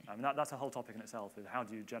 Okay. That's a whole topic in itself, is how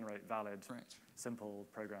do you generate valid, simple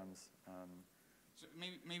programs. So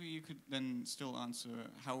maybe you could then still answer,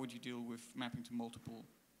 how would you deal with mapping to multiple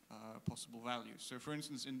possible values? So for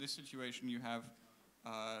instance, in this situation, you have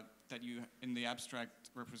that you, in the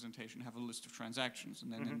abstract representation, have a list of transactions,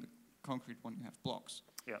 and then in the concrete one, you have blocks.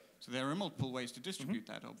 Yeah. So there are multiple ways to distribute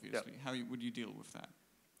that, obviously. How would you deal with that?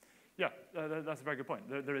 Yeah, that's a very good point.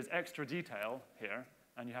 There is extra detail here,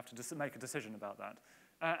 and you have to make a decision about that.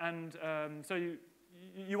 So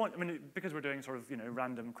you want, because we're doing sort of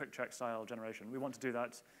random quick check style generation, we want to do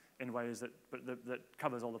that in ways that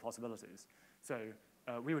covers all the possibilities. So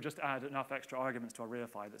we would just add enough extra arguments to our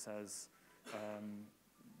reify that says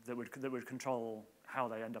that would control how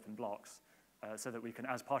they end up in blocks, so that we can,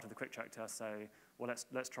 as part of the quick check test, say, well,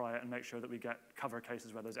 let's try it and make sure that we cover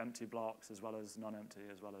cases where there's empty blocks as well as non-empty,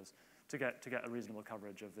 as well as to get a reasonable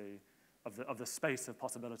coverage of the space of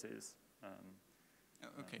possibilities.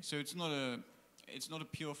 Okay, so it's not a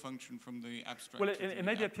pure function from the abstract. Well, it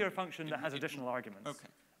may be a pure function that has additional arguments. Okay.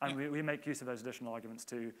 And we make use of those additional arguments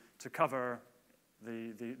to cover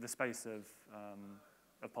the space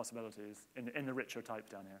of possibilities in the richer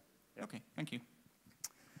type down here. Yeah. Okay, thank you.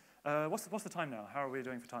 What's the time now? How are we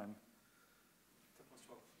doing for time?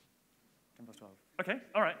 10:12. Okay,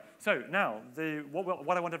 all right. So now,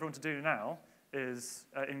 what I want everyone to do now is,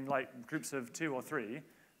 in groups of 2 or 3,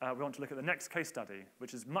 we want to look at the next case study,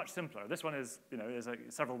 which is much simpler. This one is,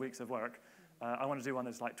 several weeks of work. I want to do one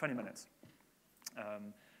that's 20 minutes.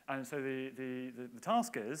 And so the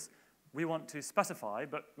task is, we want to specify,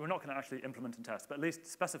 but we're not going to actually implement and test, but at least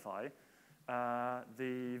specify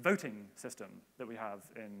the voting system that we have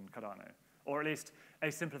in Cardano, or at least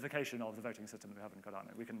a simplification of the voting system that we have in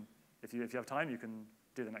Cardano. We can, if you have time, you can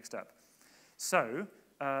do the next step. So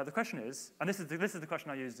the question is, and this is the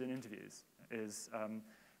question I used in interviews, is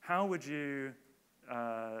how would you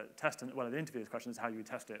test, well, the interviewer's question is how you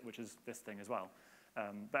test it, which is this thing as well.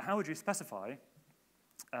 But how would you specify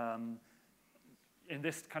in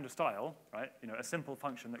this kind of style, right? A simple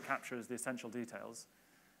function that captures the essential details,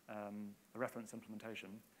 a reference implementation.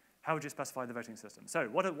 How would you specify the voting system? So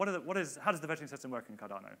how does the voting system work in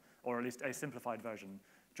Cardano? Or at least a simplified version.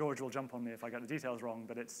 George will jump on me if I get the details wrong,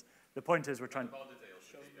 but the point is we're trying.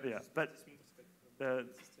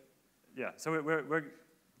 So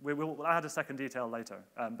we'll add a second detail later.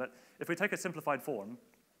 But if we take a simplified form,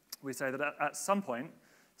 we say that at some point,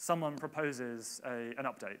 someone proposes an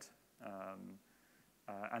update.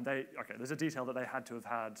 And there's a detail that they had to have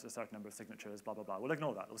had a certain number of signatures, blah, blah, blah. We'll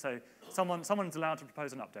ignore that. We'll say someone's allowed to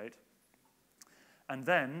propose an update. And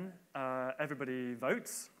then everybody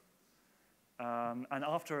votes. And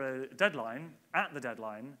after a deadline, at the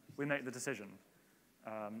deadline, we make the decision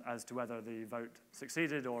as to whether the vote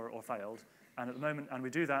succeeded or failed. And at the moment, and we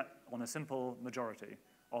do that on a simple majority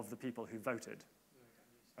of the people who voted.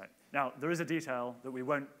 Right. Now, there is a detail that we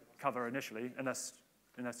won't cover initially unless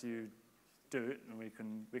you do it, and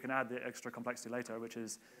we can add the extra complexity later, which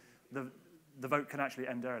is the vote can actually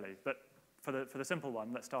end early. But for the simple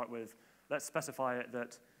one, let's specify it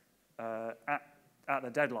that at the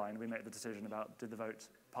deadline we make the decision about did the vote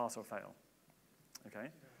pass or fail. Okay.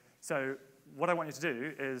 So what I want you to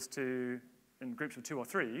do is to, in groups of 2 or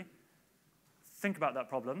 3, think about that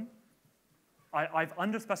problem. I've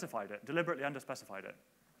underspecified it, deliberately underspecified it.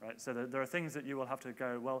 Right? So there are things that you will have to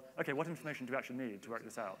go, well, okay, what information do we actually need to work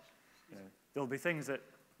this out? You know, there'll be things that,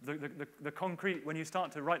 the concrete, when you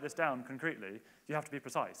start to write this down concretely, you have to be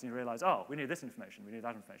precise. And you realize, oh, we need this information, we need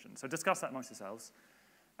that information. So discuss that amongst yourselves.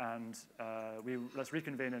 And let's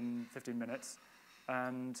reconvene in 15 minutes.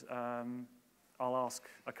 And I'll ask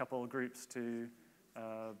a couple groups to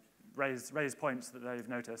raise points that they've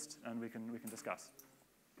noticed, and we can discuss.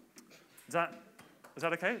 Is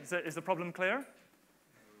that okay? Is the problem clear?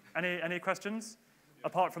 Any questions?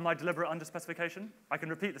 Apart from my deliberate underspecification? I can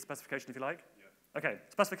repeat the specification if you like. Yeah. Okay,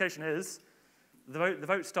 specification is, the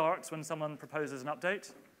vote starts when someone proposes an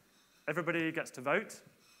update. Everybody gets to vote.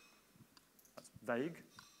 That's vague,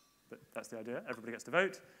 but that's the idea. Everybody gets to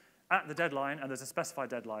vote. At the deadline, and there's a specified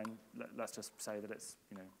deadline, let's just say that it's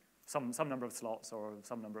some number of slots or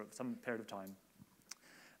some period of time.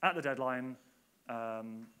 At the deadline,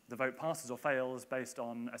 the vote passes or fails based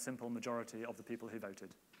on a simple majority of the people who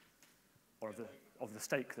voted, or of the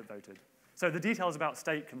stake that voted. So the details about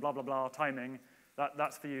stake and blah, blah, blah, timing,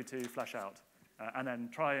 that's for you to flesh out. And then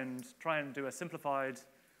try and do a simplified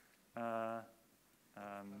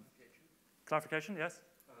clarification, yes?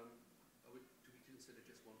 Do we consider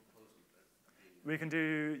just one proposal then? We can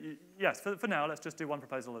do, yes, for now, let's just do one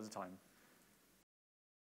proposal at a time.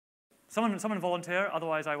 Someone volunteer,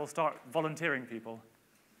 otherwise I will start volunteering people.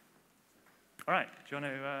 All right, do you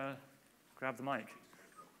want to grab the mic?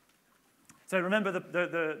 So remember,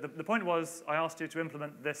 the point was I asked you to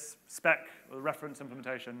implement this spec, or reference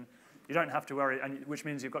implementation. You don't have to worry, which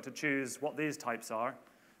means you've got to choose what these types are,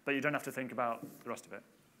 but you don't have to think about the rest of it.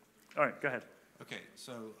 All right, go ahead. Okay,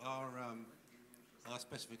 so our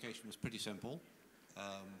specification was pretty simple.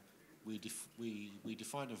 We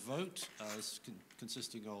define a vote as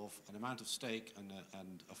consisting of an amount of stake and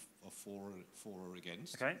a for or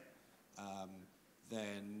against. Okay.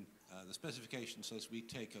 Then the specification says we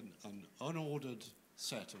take an unordered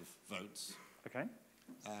set of votes. Okay.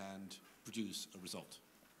 And produce a result.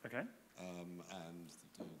 Okay. And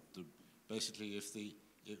basically, if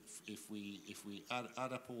we add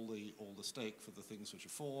up all the stake for the things which are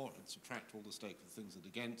for and subtract all the stake for the things that are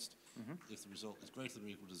against, if the result is greater than or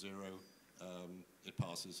equal to 0, it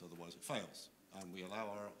passes, otherwise it fails. And we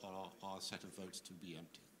allow our set of votes to be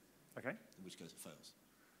empty. Okay. In which case it fails.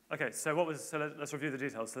 Okay, so let's review the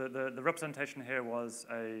details. So the representation here was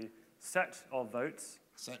a set of votes.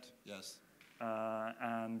 Set, yes.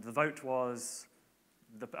 And the vote was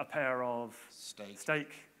a pair of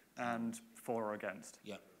stake and for or against.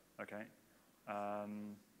 Yeah. Okay.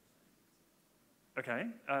 Okay.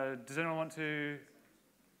 Does anyone want to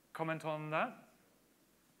comment on that?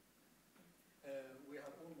 We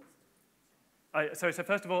have almost. So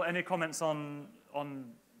first of all, any comments on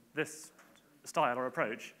this style or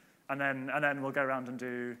approach, and then we'll go around and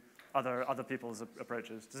do other people's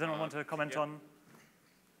approaches. Does anyone want to comment on?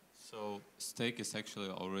 So stake is actually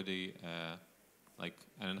already like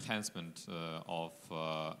an enhancement of.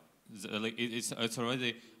 It's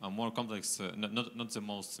already a more complex, not the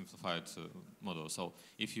most simplified model. So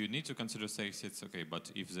if you need to consider stakes, it's okay. But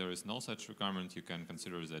if there is no such requirement, you can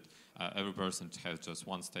consider that every person has just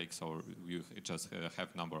one stake, so you just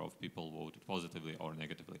have number of people voted positively or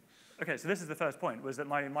negatively. Okay, so this is the first point, was that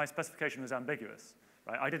my specification was ambiguous.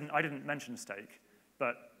 Right? I didn't mention stake,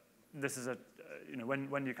 but this is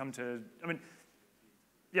when you come to,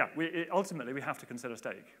 yeah, ultimately we have to consider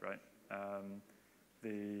stake, right?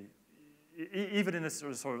 Even in this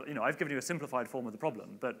sort of, I've given you a simplified form of the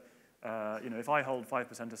problem, but if I hold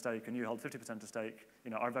 5% at stake and you hold 50% at stake,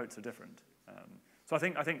 our votes are different. So I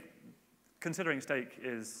think considering stake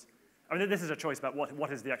is, this is a choice about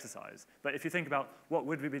what is the exercise. But if you think about what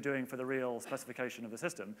would we be doing for the real specification of the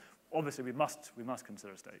system, obviously we must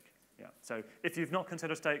consider stake. Yeah. So if you've not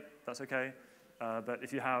considered stake, that's okay. But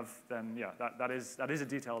if you have, then yeah, that is a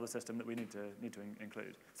detail of the system that we need to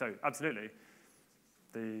include. So absolutely.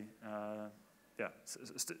 The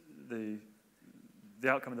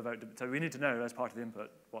outcome of the vote. So we need to know as part of the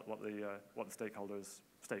input what the stakeholders'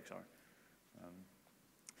 stakes are.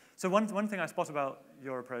 So one thing I spot about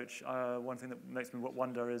your approach, one thing that makes me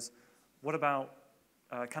wonder is, what about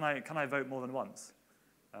can I vote more than once?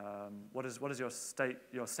 What is your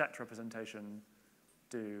set representation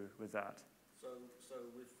do with that? So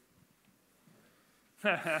we've...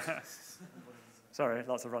 Sorry,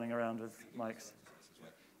 lots of running around with mics.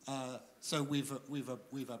 So we've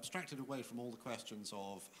abstracted away from all the questions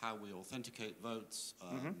of how we authenticate votes.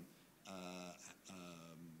 And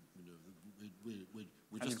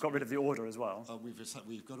you've got rid of the order as well.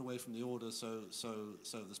 We've got away from the order. So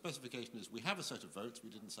the specification is we have a set of votes. We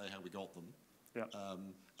didn't say how we got them. Yeah.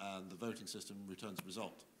 And the voting system returns a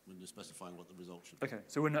result when you're specifying what the result should be. Okay.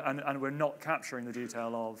 So we're not capturing the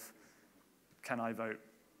detail of can I vote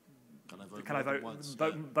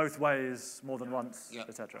both ways more than once,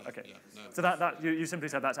 etc. Okay. Yeah, no, so that you simply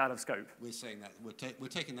said that's out of scope. We're saying that we're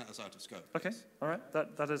taking that as out of scope. Okay. Yes. All right.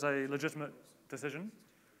 That is a legitimate decision.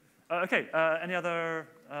 Okay. Any other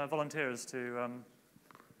volunteers to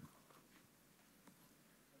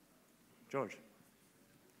George?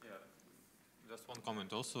 Yeah. Just one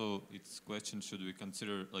comment. Also, it's question: should we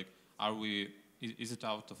consider is it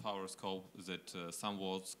out of our scope that some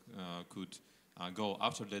votes could go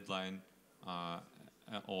after deadline,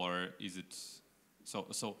 or is it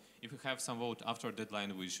so? If we have some vote after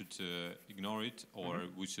deadline, we should ignore it, or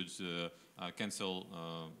we should cancel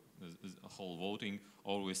whole voting,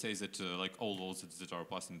 or we say that all votes that are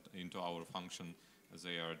passing into our function,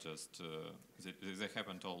 they are just they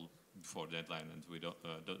happened all before deadline, and we don't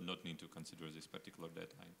not need to consider this particular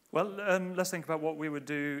deadline. Well, let's think about what we would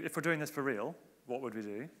do if we're doing this for real. What would we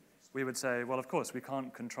do? We would say, well, of course, we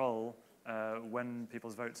can't control when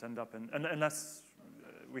people's votes end up in, unless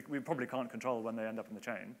we probably can't control when they end up in the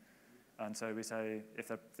chain. And so we say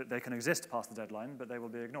if they can exist past the deadline, but they will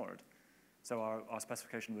be ignored. So our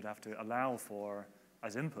specification would have to allow for,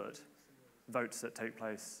 as input, votes that take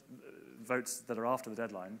place, votes that are after the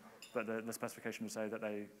deadline, but the specification would say that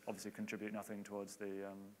they obviously contribute nothing towards the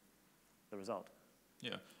result.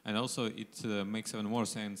 Yeah, and also it makes even more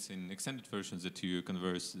sense in extended versions that you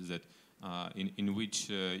converse that in which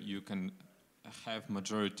you can have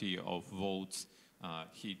majority of votes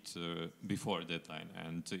hit before deadline,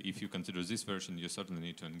 and if you consider this version, you certainly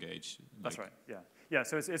need to engage. That's right. Yeah, yeah.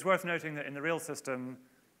 So it's worth noting that in the real system,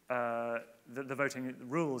 the voting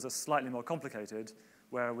rules are slightly more complicated,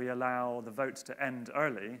 where we allow the vote to end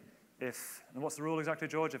early if, and what's the rule exactly,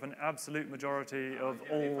 George? If an absolute majority of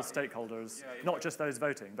all stakeholders, not just those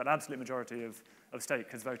voting, but absolute majority of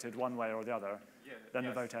stake has voted one way or the other, then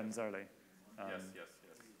the vote ends early. Yes.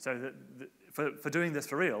 So for doing this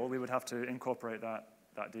for real, we would have to incorporate that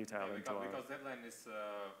detail into our... Because deadline is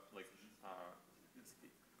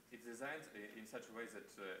it's designed in such a way that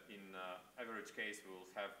in average case we will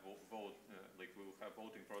have we will have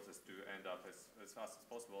voting process to end up as fast as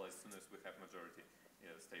possible as soon as we have majority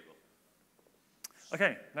stable.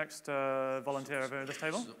 Okay, next volunteer over this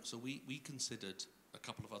table. So we considered a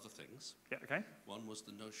couple of other things. Yeah, okay. One was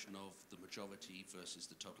the notion of the majority versus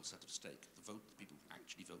the total set of stake, the vote that people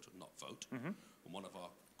actually vote or not vote. And one of our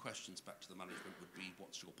questions back to the management would be,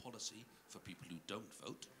 what's your policy for people who don't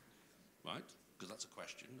vote, right? Because that's a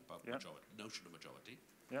question about majority, notion of majority.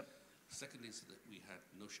 Yep. Second is that we had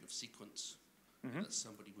notion of sequence, that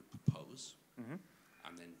somebody would propose,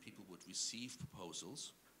 and then people would receive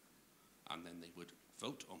proposals, and then they would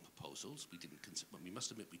vote on proposals. We didn't consider, we must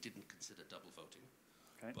admit, we didn't consider double voting,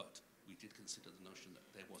 but we did consider the notion that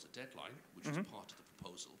there was a deadline, which was part of the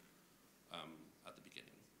proposal at the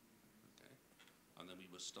beginning. Okay, and then we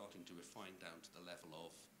were starting to refine down to the level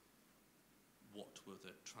of what were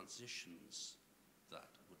the transitions that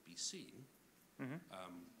would be seen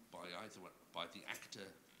by the actor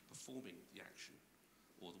performing the action,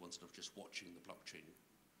 or the ones that are just watching the blockchain.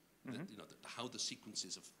 How the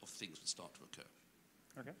sequences of things would start to occur.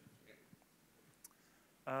 Okay.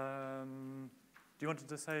 Do you wanted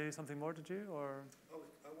to say something more, did you? Or? I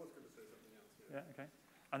was going to say something else. Yeah, okay.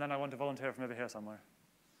 And then I want to volunteer from over here somewhere.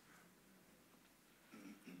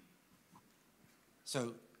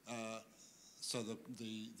 So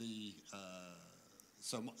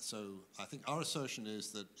I think our assertion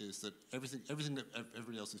is that everything that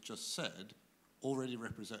everybody else has just said already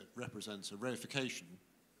represents a reification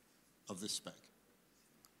of this spec.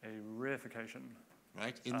 A reification.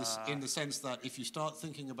 Right? In the sense that if you start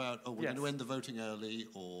thinking about, we're going to end the voting early,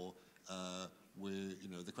 or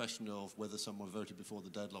the question of whether someone voted before the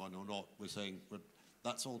deadline or not, we're saying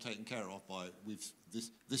that's all taken care of by this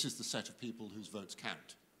is the set of people whose votes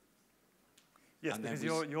count. Yes, and because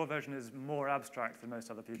your version is more abstract than most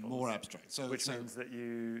other people's. More abstract. Which means that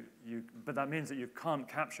but that means that you can't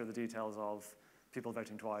capture the details of people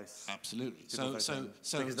voting twice. Absolutely. Because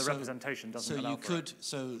the representation doesn't allow for it.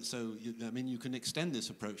 You can extend this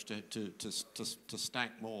approach to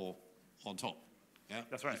stack more on top. Yeah.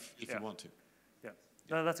 That's right. If you want to. Yeah.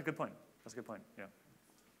 No, that's a good point. That's a good point. Yeah.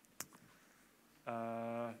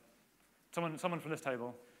 Someone from this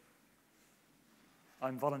table.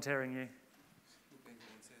 I'm volunteering you.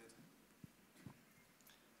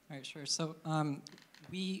 All right, sure. So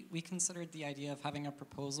we considered the idea of having a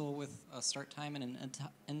proposal with a start time and an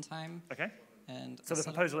end time. Okay. And so the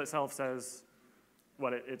proposal itself says,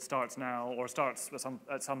 well, it starts now, or starts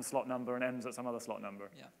at some slot number and ends at some other slot number.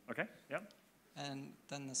 Yeah. Okay. Yeah. And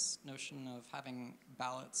then this notion of having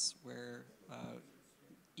ballots where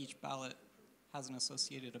each ballot has an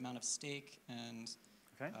associated amount of stake and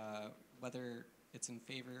whether it's in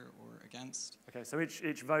favor or against. Okay, so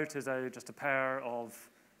each vote is just a pair of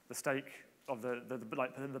the stake of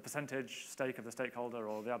the percentage stake of the stakeholder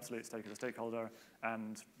or the absolute stake of the stakeholder,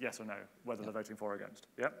 and yes or no, whether they're voting for or against.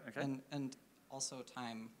 Yep. Okay. And also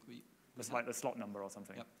time. It's like the slot number or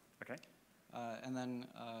something. Yep. Okay. And then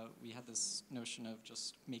we had this notion of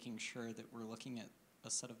just making sure that we're looking at a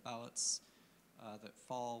set of ballots that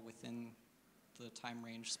fall within the time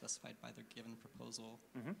range specified by the given proposal.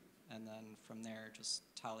 Mm-hmm. And then from there, just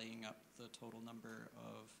tallying up the total number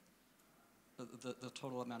of the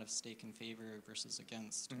total amount of stake in favor versus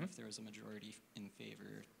against. Mm-hmm. If there is a majority in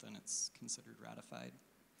favor, then it's considered ratified.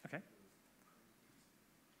 Okay.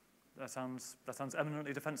 That sounds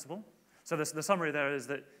eminently defensible. So the summary there is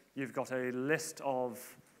that you've got a list of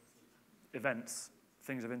events,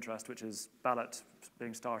 things of interest, which is ballot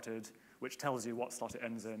being started, which tells you what slot it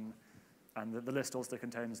ends in, and the list also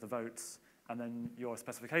contains the votes, and then your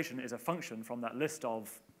specification is a function from that list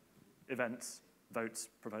of events, votes,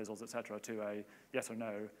 proposals, etc., to a yes or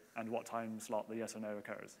no, and what time slot the yes or no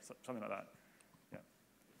occurs, something like that. Yeah.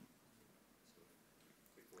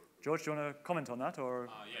 George, do you want to comment on that, or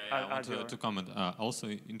I want to comment. Also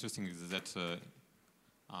interesting is that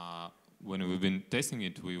when we've been testing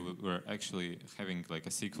it, we were actually having like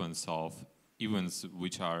a sequence of events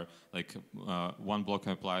which are like one block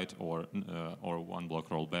applied or one block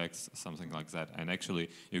rollbacks, something like that. And actually,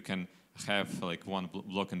 you can have like one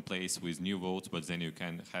block in place with new votes, but then you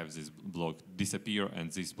can have this block disappear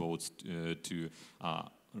and these votes to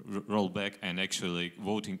roll back, and actually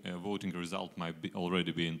voting result might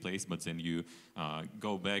already be in place, but then you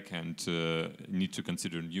go back and need to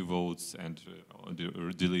consider new votes and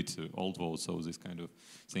delete old votes. So this kind of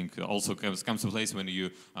thing also comes to place when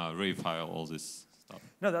you refile all this stuff.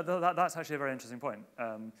 No, that's actually a very interesting point.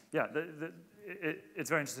 Yeah, it's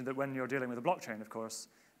very interesting that when you're dealing with a blockchain, of course,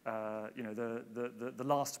 the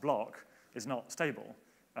last block is not stable,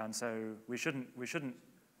 and so we shouldn't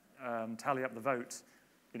tally up the vote,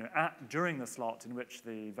 during the slot in which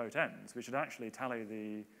the vote ends. We should actually tally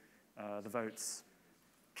the votes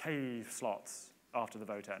k slots after the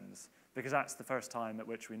vote ends, because that's the first time at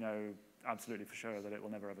which we know absolutely for sure that it will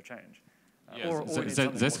never ever change.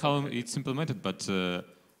 That's how it's implemented, but to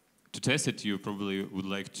test it, you probably would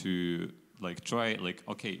like to try,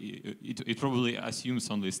 okay, it probably assumes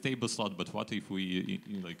only a stable slot, but what if we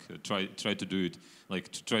try to do it,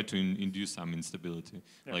 to try to induce some instability,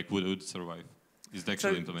 would it survive? Is it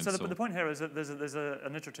actually implemented? So the point here is that there's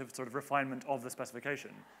an iterative sort of refinement of the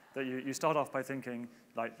specification, that you start off by thinking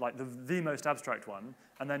like the most abstract one,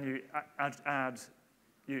 and then you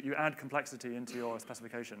add complexity into your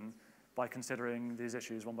specification by considering these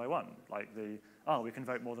issues one by one, like we can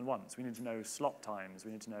vote more than once, we need to know slot times,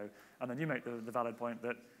 we need to know, and then you make the valid point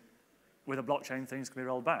that with a blockchain things can be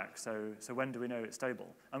rolled back, so when do we know it's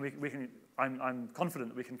stable? And I'm confident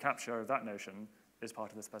that we can capture that notion as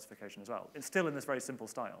part of the specification as well. It's still in this very simple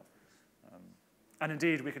style. And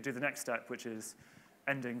indeed, we could do the next step, which is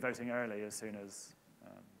ending voting early as soon as...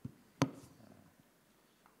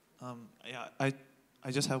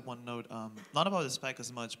 I just have one note, not about the spec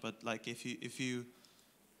as much, but if you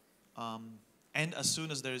end as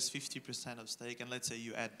soon as there is 50% of stake, and let's say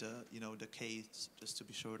you add the K just to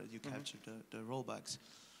be sure that you capture the rollbacks.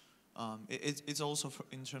 It's also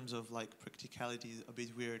in terms of practicality a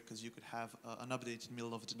bit weird, because you could have an update in the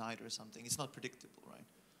middle of the night or something. It's not predictable, right?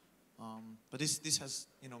 But this has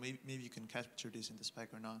maybe you can capture this in the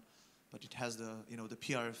spec or not. But it has the the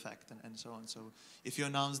PR effect and so on. So if you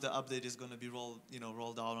announce the update is going to be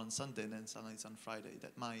rolled out on Sunday, and then suddenly it's on Friday,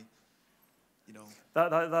 that might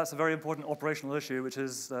That's a very important operational issue, which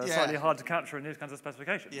is slightly hard to capture in these kinds of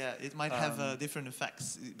specifications. Yeah, it might have different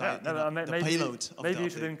effects by the maybe, payload of maybe the you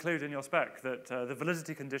should update. include in your spec that the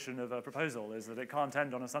validity condition of a proposal is that it can't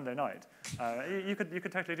end on a Sunday night. You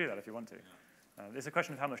could totally do that if you want to. It's a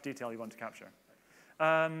question of how much detail you want to capture.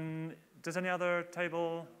 Does any other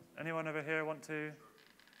table, anyone over here want to?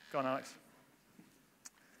 Go on, Alex.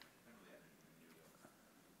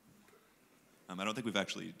 I don't think we've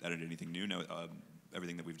actually added anything new. No,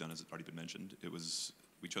 everything that we've done has already been mentioned.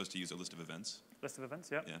 We chose to use a list of events. List of events,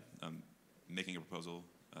 yeah. Yeah. making a proposal.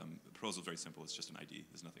 The proposal is very simple. It's just an ID.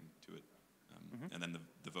 There's nothing to it. And then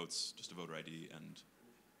the vote's just a voter ID and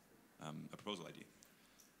a proposal ID.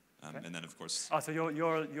 Okay. And then, of course... So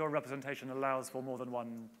your representation allows for more than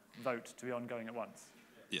one vote to be ongoing at once?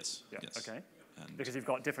 Yes. Yeah. Yes. Okay. And because you've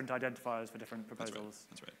got different identifiers for different proposals.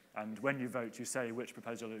 That's right. And when you vote, you say which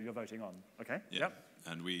proposal you're voting on. Okay? Yeah. Yep.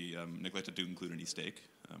 And we neglected to include any stake.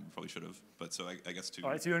 Probably should have. But so I guess to...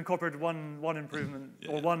 All right, so you incorporated one improvement,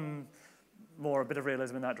 one more, a bit of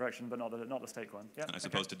realism in that direction, but not the stake one. Yeah. And I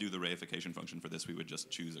suppose to do the reification function for this, we would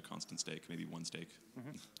just choose a constant stake, maybe one stake.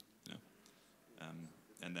 Yeah.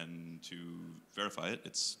 And then to verify it,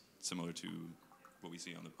 it's similar to what we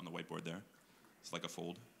see on the whiteboard there. It's like a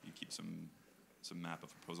fold. You keep some map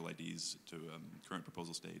of proposal IDs to current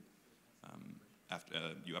proposal state.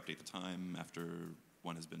 After you update the time after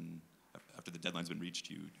after the deadline's been reached,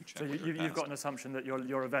 you check. So you've got an assumption that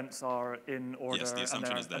your events are in order. Yes, the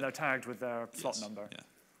assumption is that, and they're tagged with their slot number. Yeah.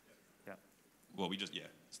 Yeah. Well,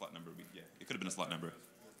 slot number. It could have been a slot number.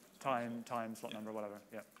 Time, slot number, whatever.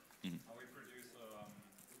 Yeah. Mm-hmm.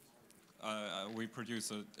 We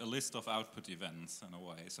produce a list of output events in a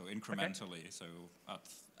way, so incrementally. Okay. So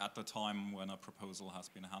at the time when a proposal has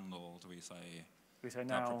been handled, we say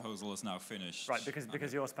now that proposal is now finished. Right,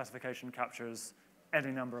 because your specification captures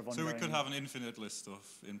any number of ongoing... So we could have an infinite list of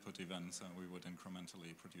input events, and we would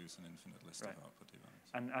incrementally produce an infinite list of output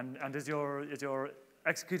events. And is your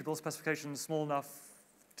executable specification small enough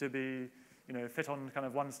to be, fit on kind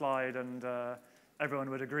of one slide and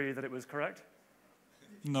everyone would agree that it was correct?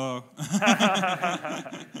 No.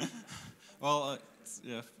 Well,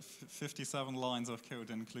 57 lines of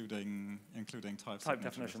code, including type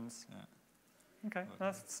definitions. Yeah. Okay,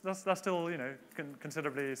 that's still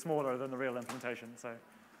considerably smaller than the real implementation. So,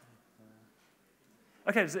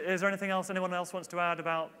 okay, is there anything else anyone else wants to add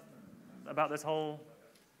about this whole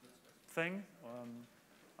thing?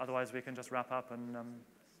 Otherwise, we can just wrap up and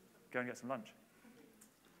go and get some lunch.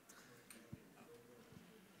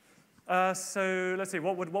 So let's see.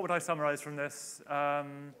 What would I summarize from this?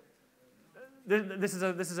 This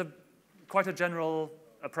is quite a general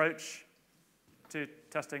approach to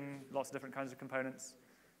testing lots of different kinds of components.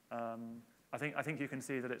 I think you can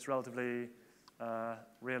see that it's relatively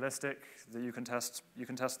realistic. That you can test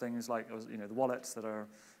things like the wallets that are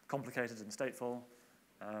complicated and stateful.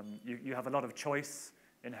 You have a lot of choice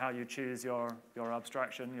in how you choose your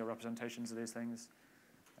abstraction, your representations of these things.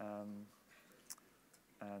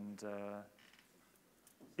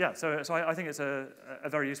 So I think it's a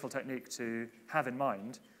very useful technique to have in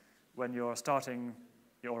mind when you're starting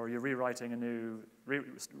or you're rewriting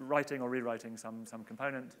writing or rewriting some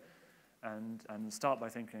component, and start by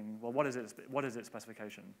thinking, well, what is its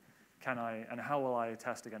specification? And how will I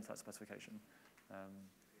test against that specification?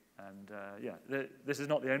 This is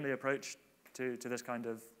not the only approach to this kind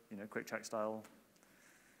of quick check style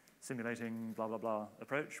simulating blah blah blah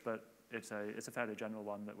approach, but it's a fairly general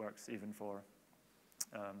one that works even for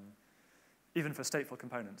stateful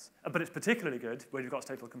components. But it's particularly good where you've got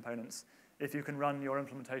stateful components if you can run your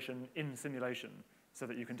implementation in simulation, so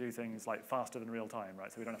that you can do things like faster than real time,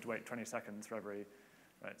 right? So we don't have to wait 20 seconds for every,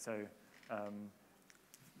 right? So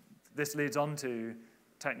this leads on to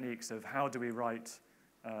techniques of how do we write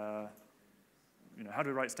stateful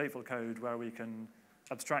code where we can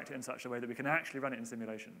abstract it in such a way that we can actually run it in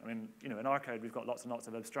simulation. I mean, in our code we've got lots and lots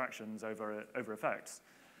of abstractions over effects,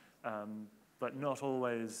 but not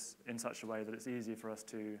always in such a way that it's easy for us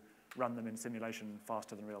to run them in simulation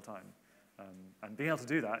faster than real time. And being able to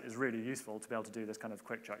do that is really useful to be able to do this kind of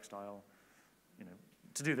quick check style,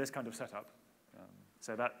 to do this kind of setup.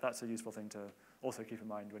 So that's a useful thing to also keep in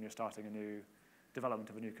mind when you're starting a new development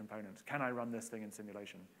of a new component. Can I run this thing in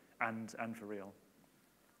simulation and for real?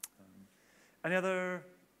 Any other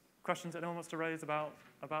questions that anyone wants to raise about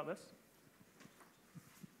this?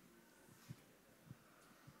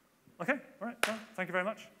 Okay, all right, well, thank you very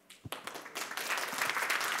much.